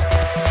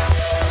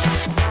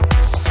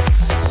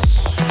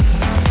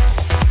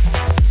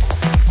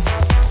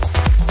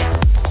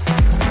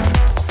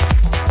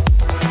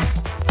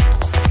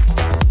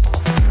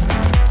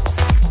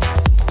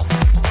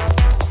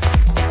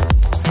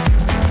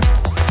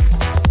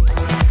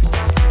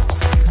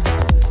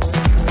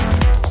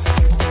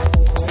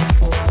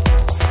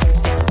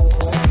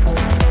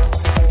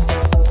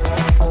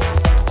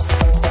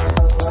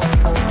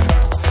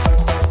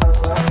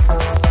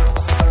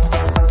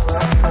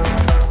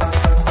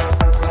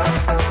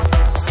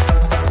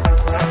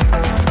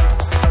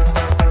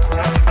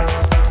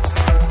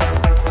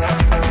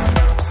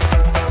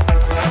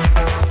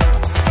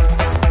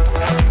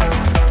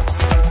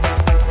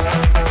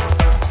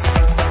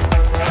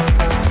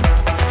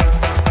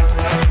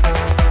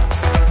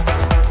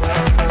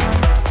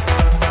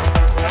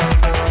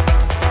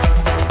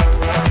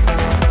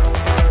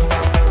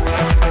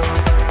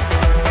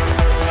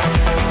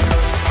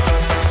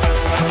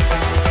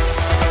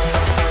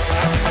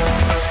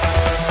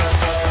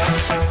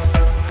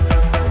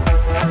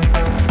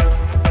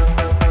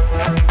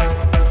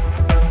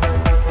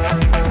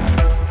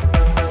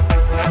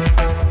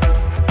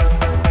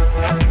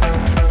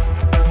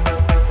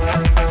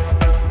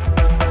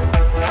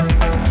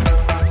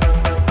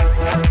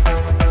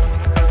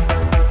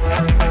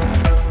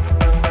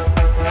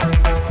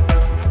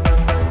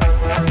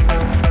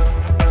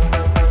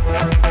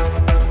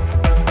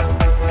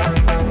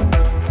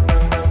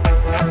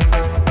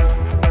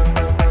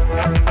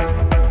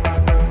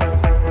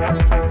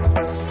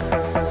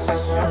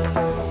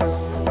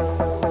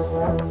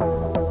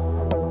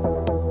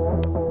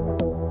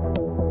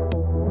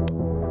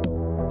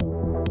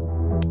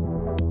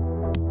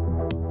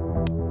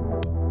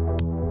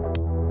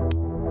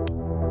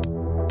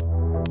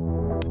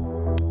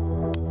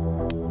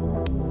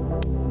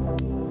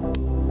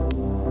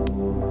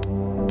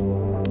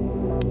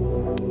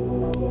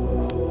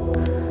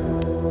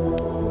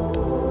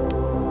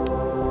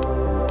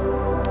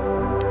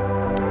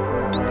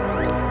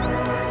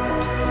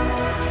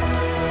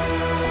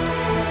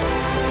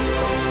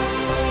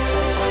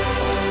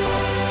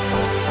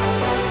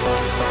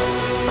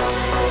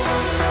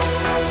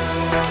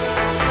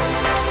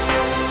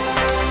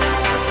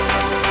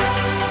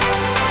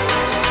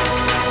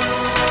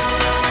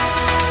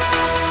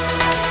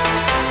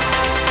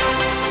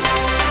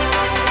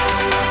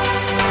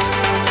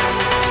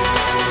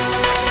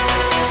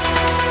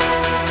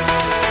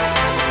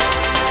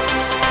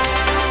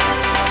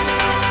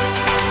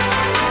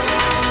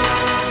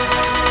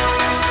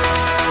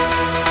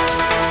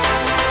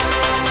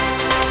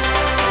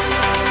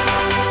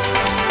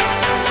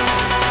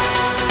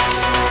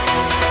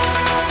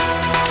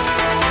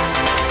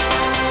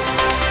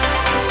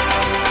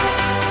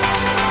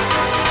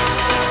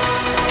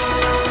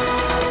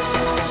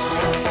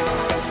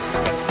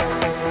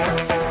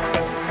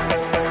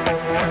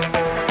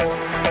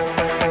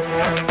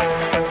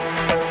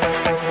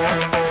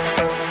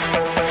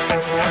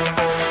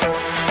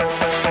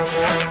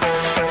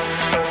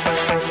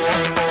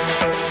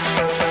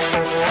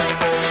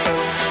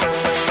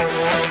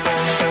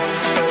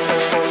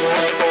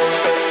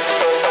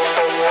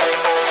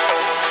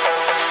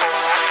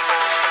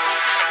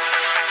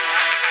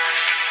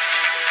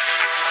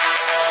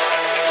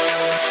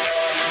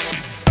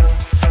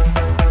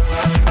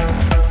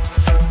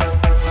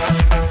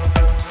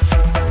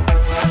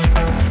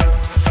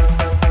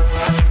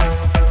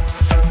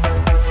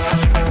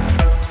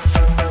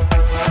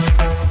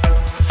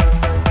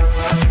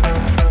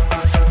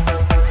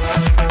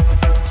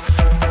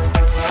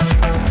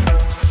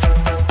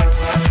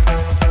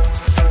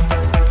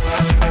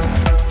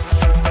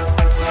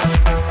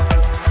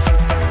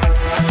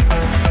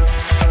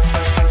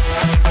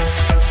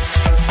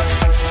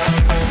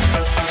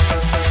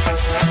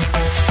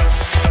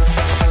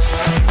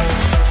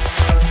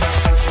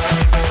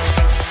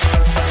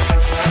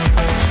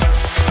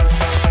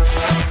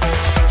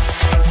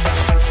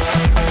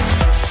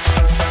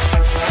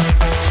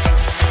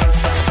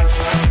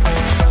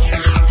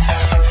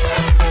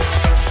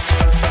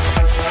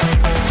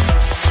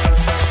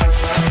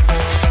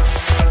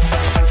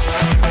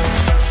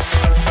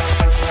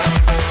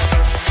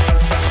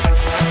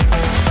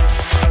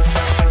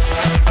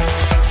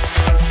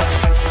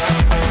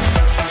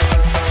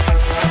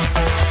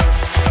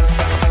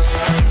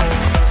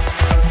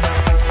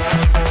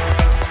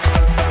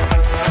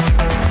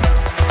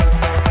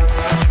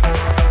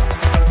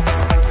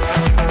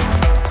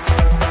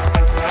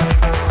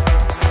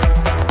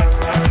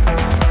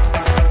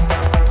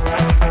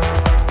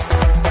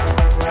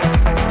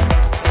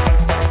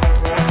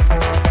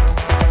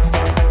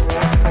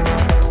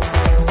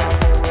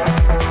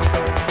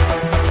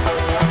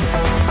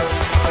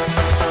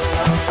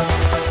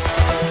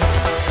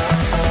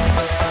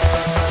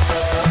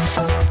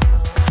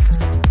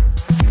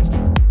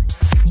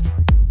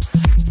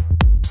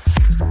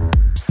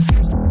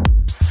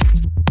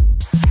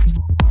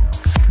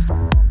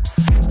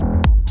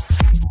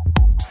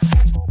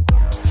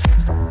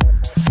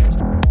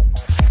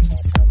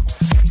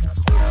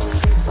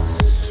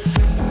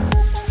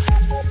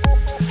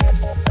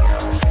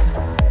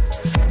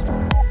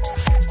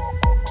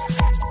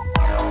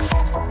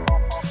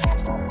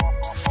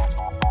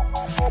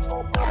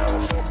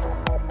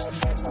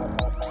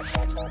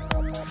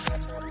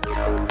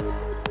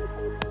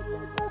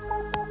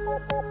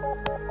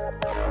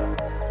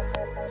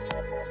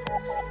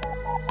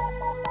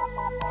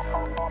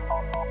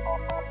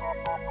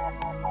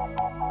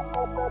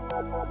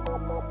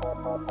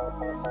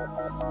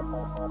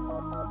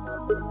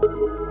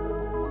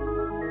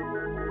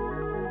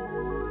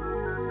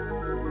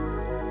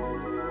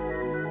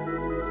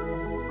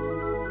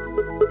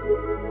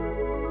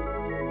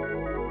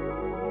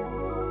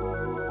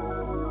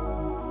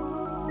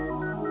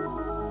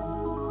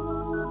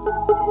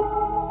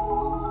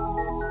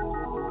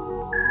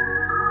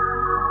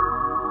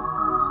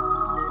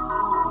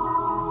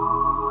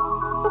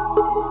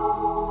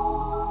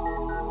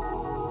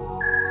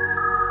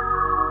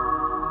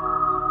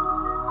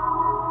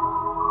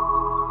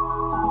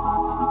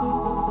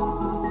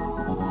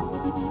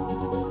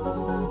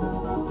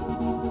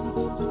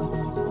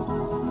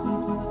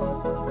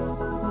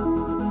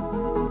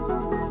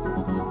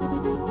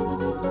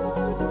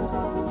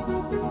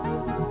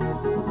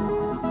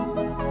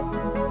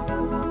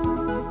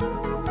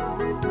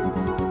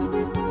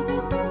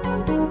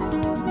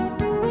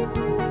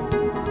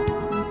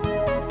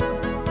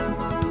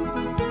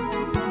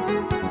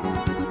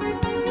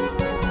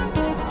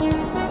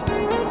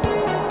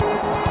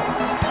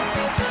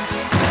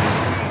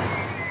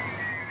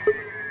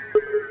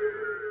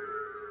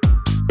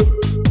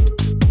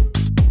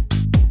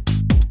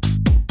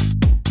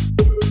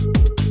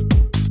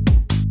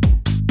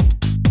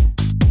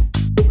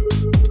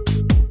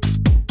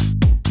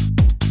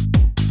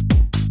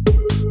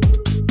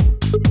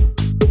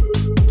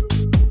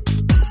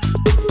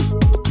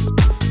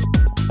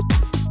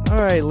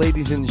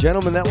 Ladies and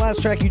gentlemen, that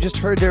last track you just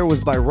heard there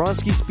was by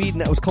Ronski Speed,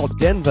 and that was called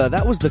Denva.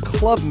 That was the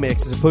club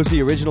mix as opposed to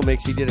the original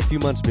mix he did a few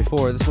months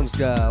before. This one's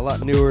a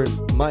lot newer,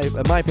 in my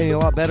opinion, a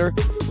lot better,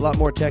 a lot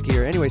more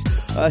techier. Anyways,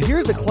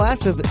 here's the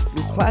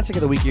classic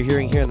of the week you're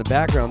hearing here in the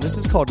background. This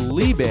is called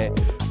Liebe,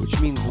 which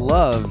means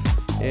love,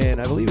 and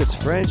I believe it's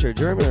French or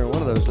German or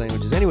one of those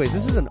languages. Anyways,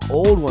 this is an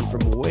old one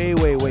from way,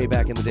 way, way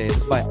back in the day. This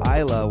is by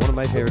Isla, one of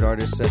my favorite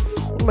artists.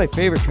 One of my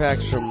favorite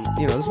tracks from,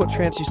 this is what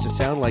trance used to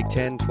sound like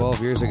 10,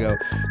 12 years ago.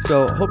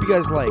 So, hope you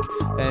guys like.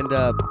 And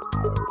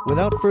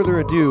without further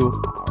ado,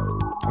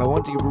 I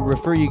want to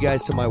refer you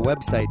guys to my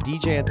website,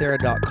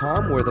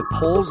 djanthera.com, where the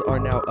polls are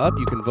now up.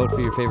 You can vote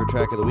for your favorite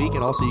track of the week,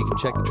 and also you can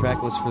check the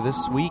track list for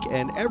this week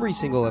and every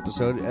single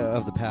episode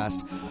of the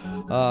past.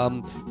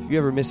 If you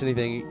ever miss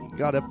anything, you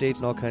got updates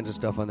and all kinds of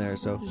stuff on there.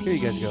 So, here you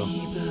guys go.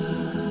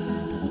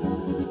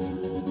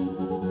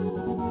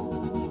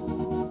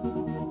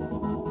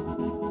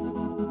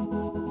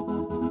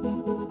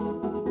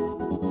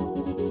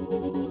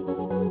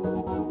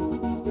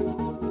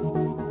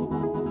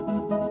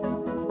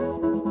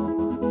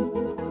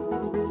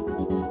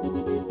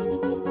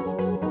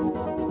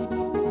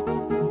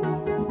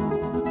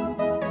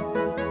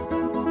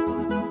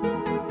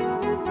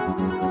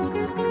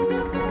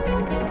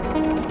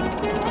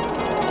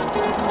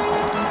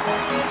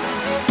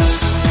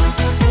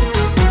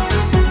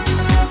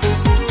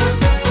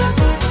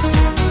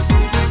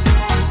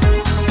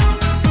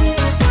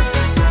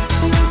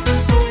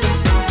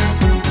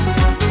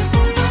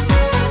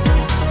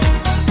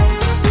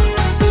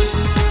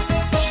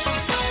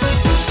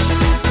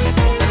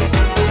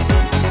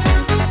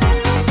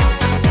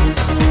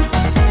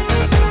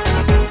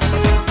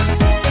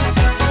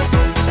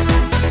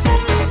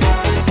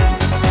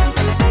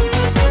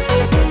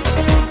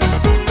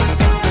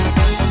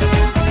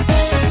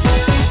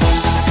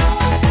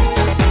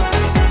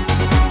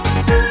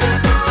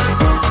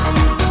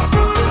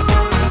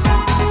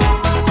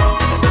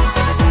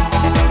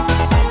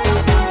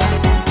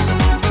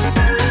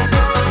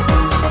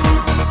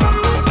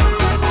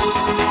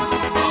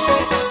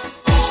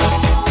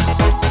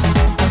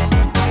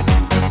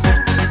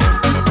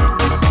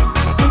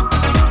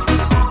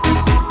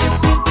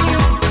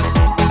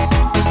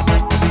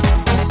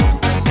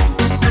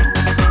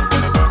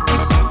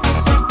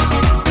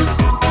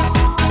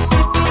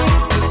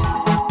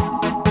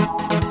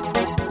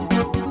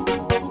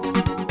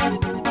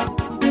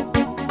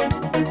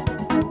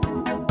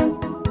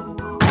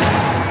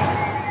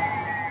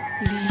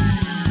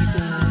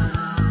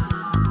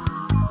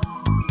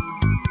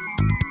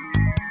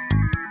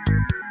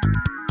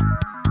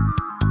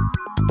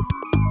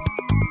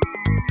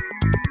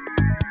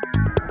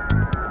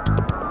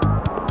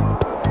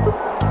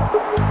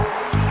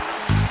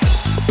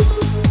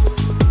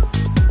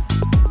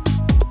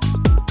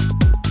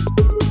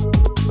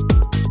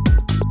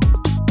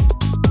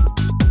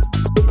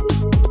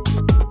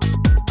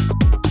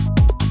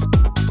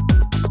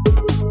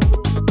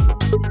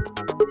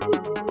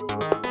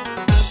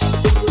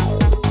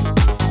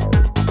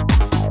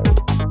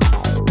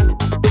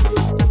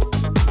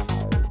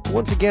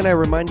 again, I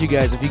remind you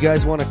guys, if you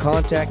guys want to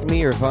contact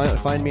me or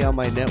find me on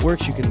my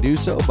networks, you can do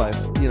so by,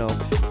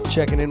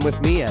 checking in with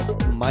me at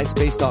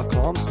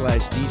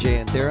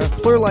myspace.com/DJAnthera,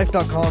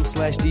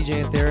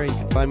 pluralife.com/DJAnthera. You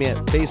can find me at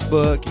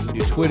Facebook. You can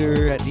do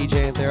Twitter at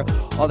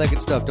DJAnthera, all that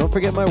good stuff. Don't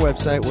forget my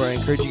website, where I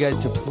encourage you guys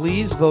to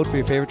please vote for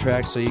your favorite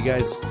tracks so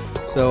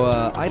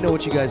I know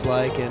what you guys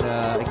like, and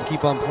I can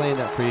keep on playing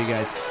that for you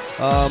guys.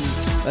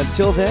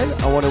 Until then,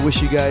 I want to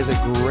wish you guys a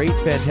great,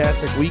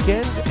 fantastic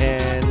weekend,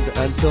 and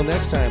until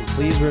next time,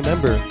 please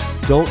remember,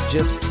 don't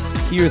just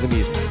hear the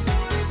music.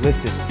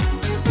 Listen,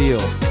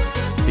 feel,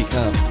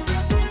 become.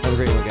 Have a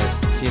great one, guys.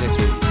 See you next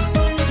week.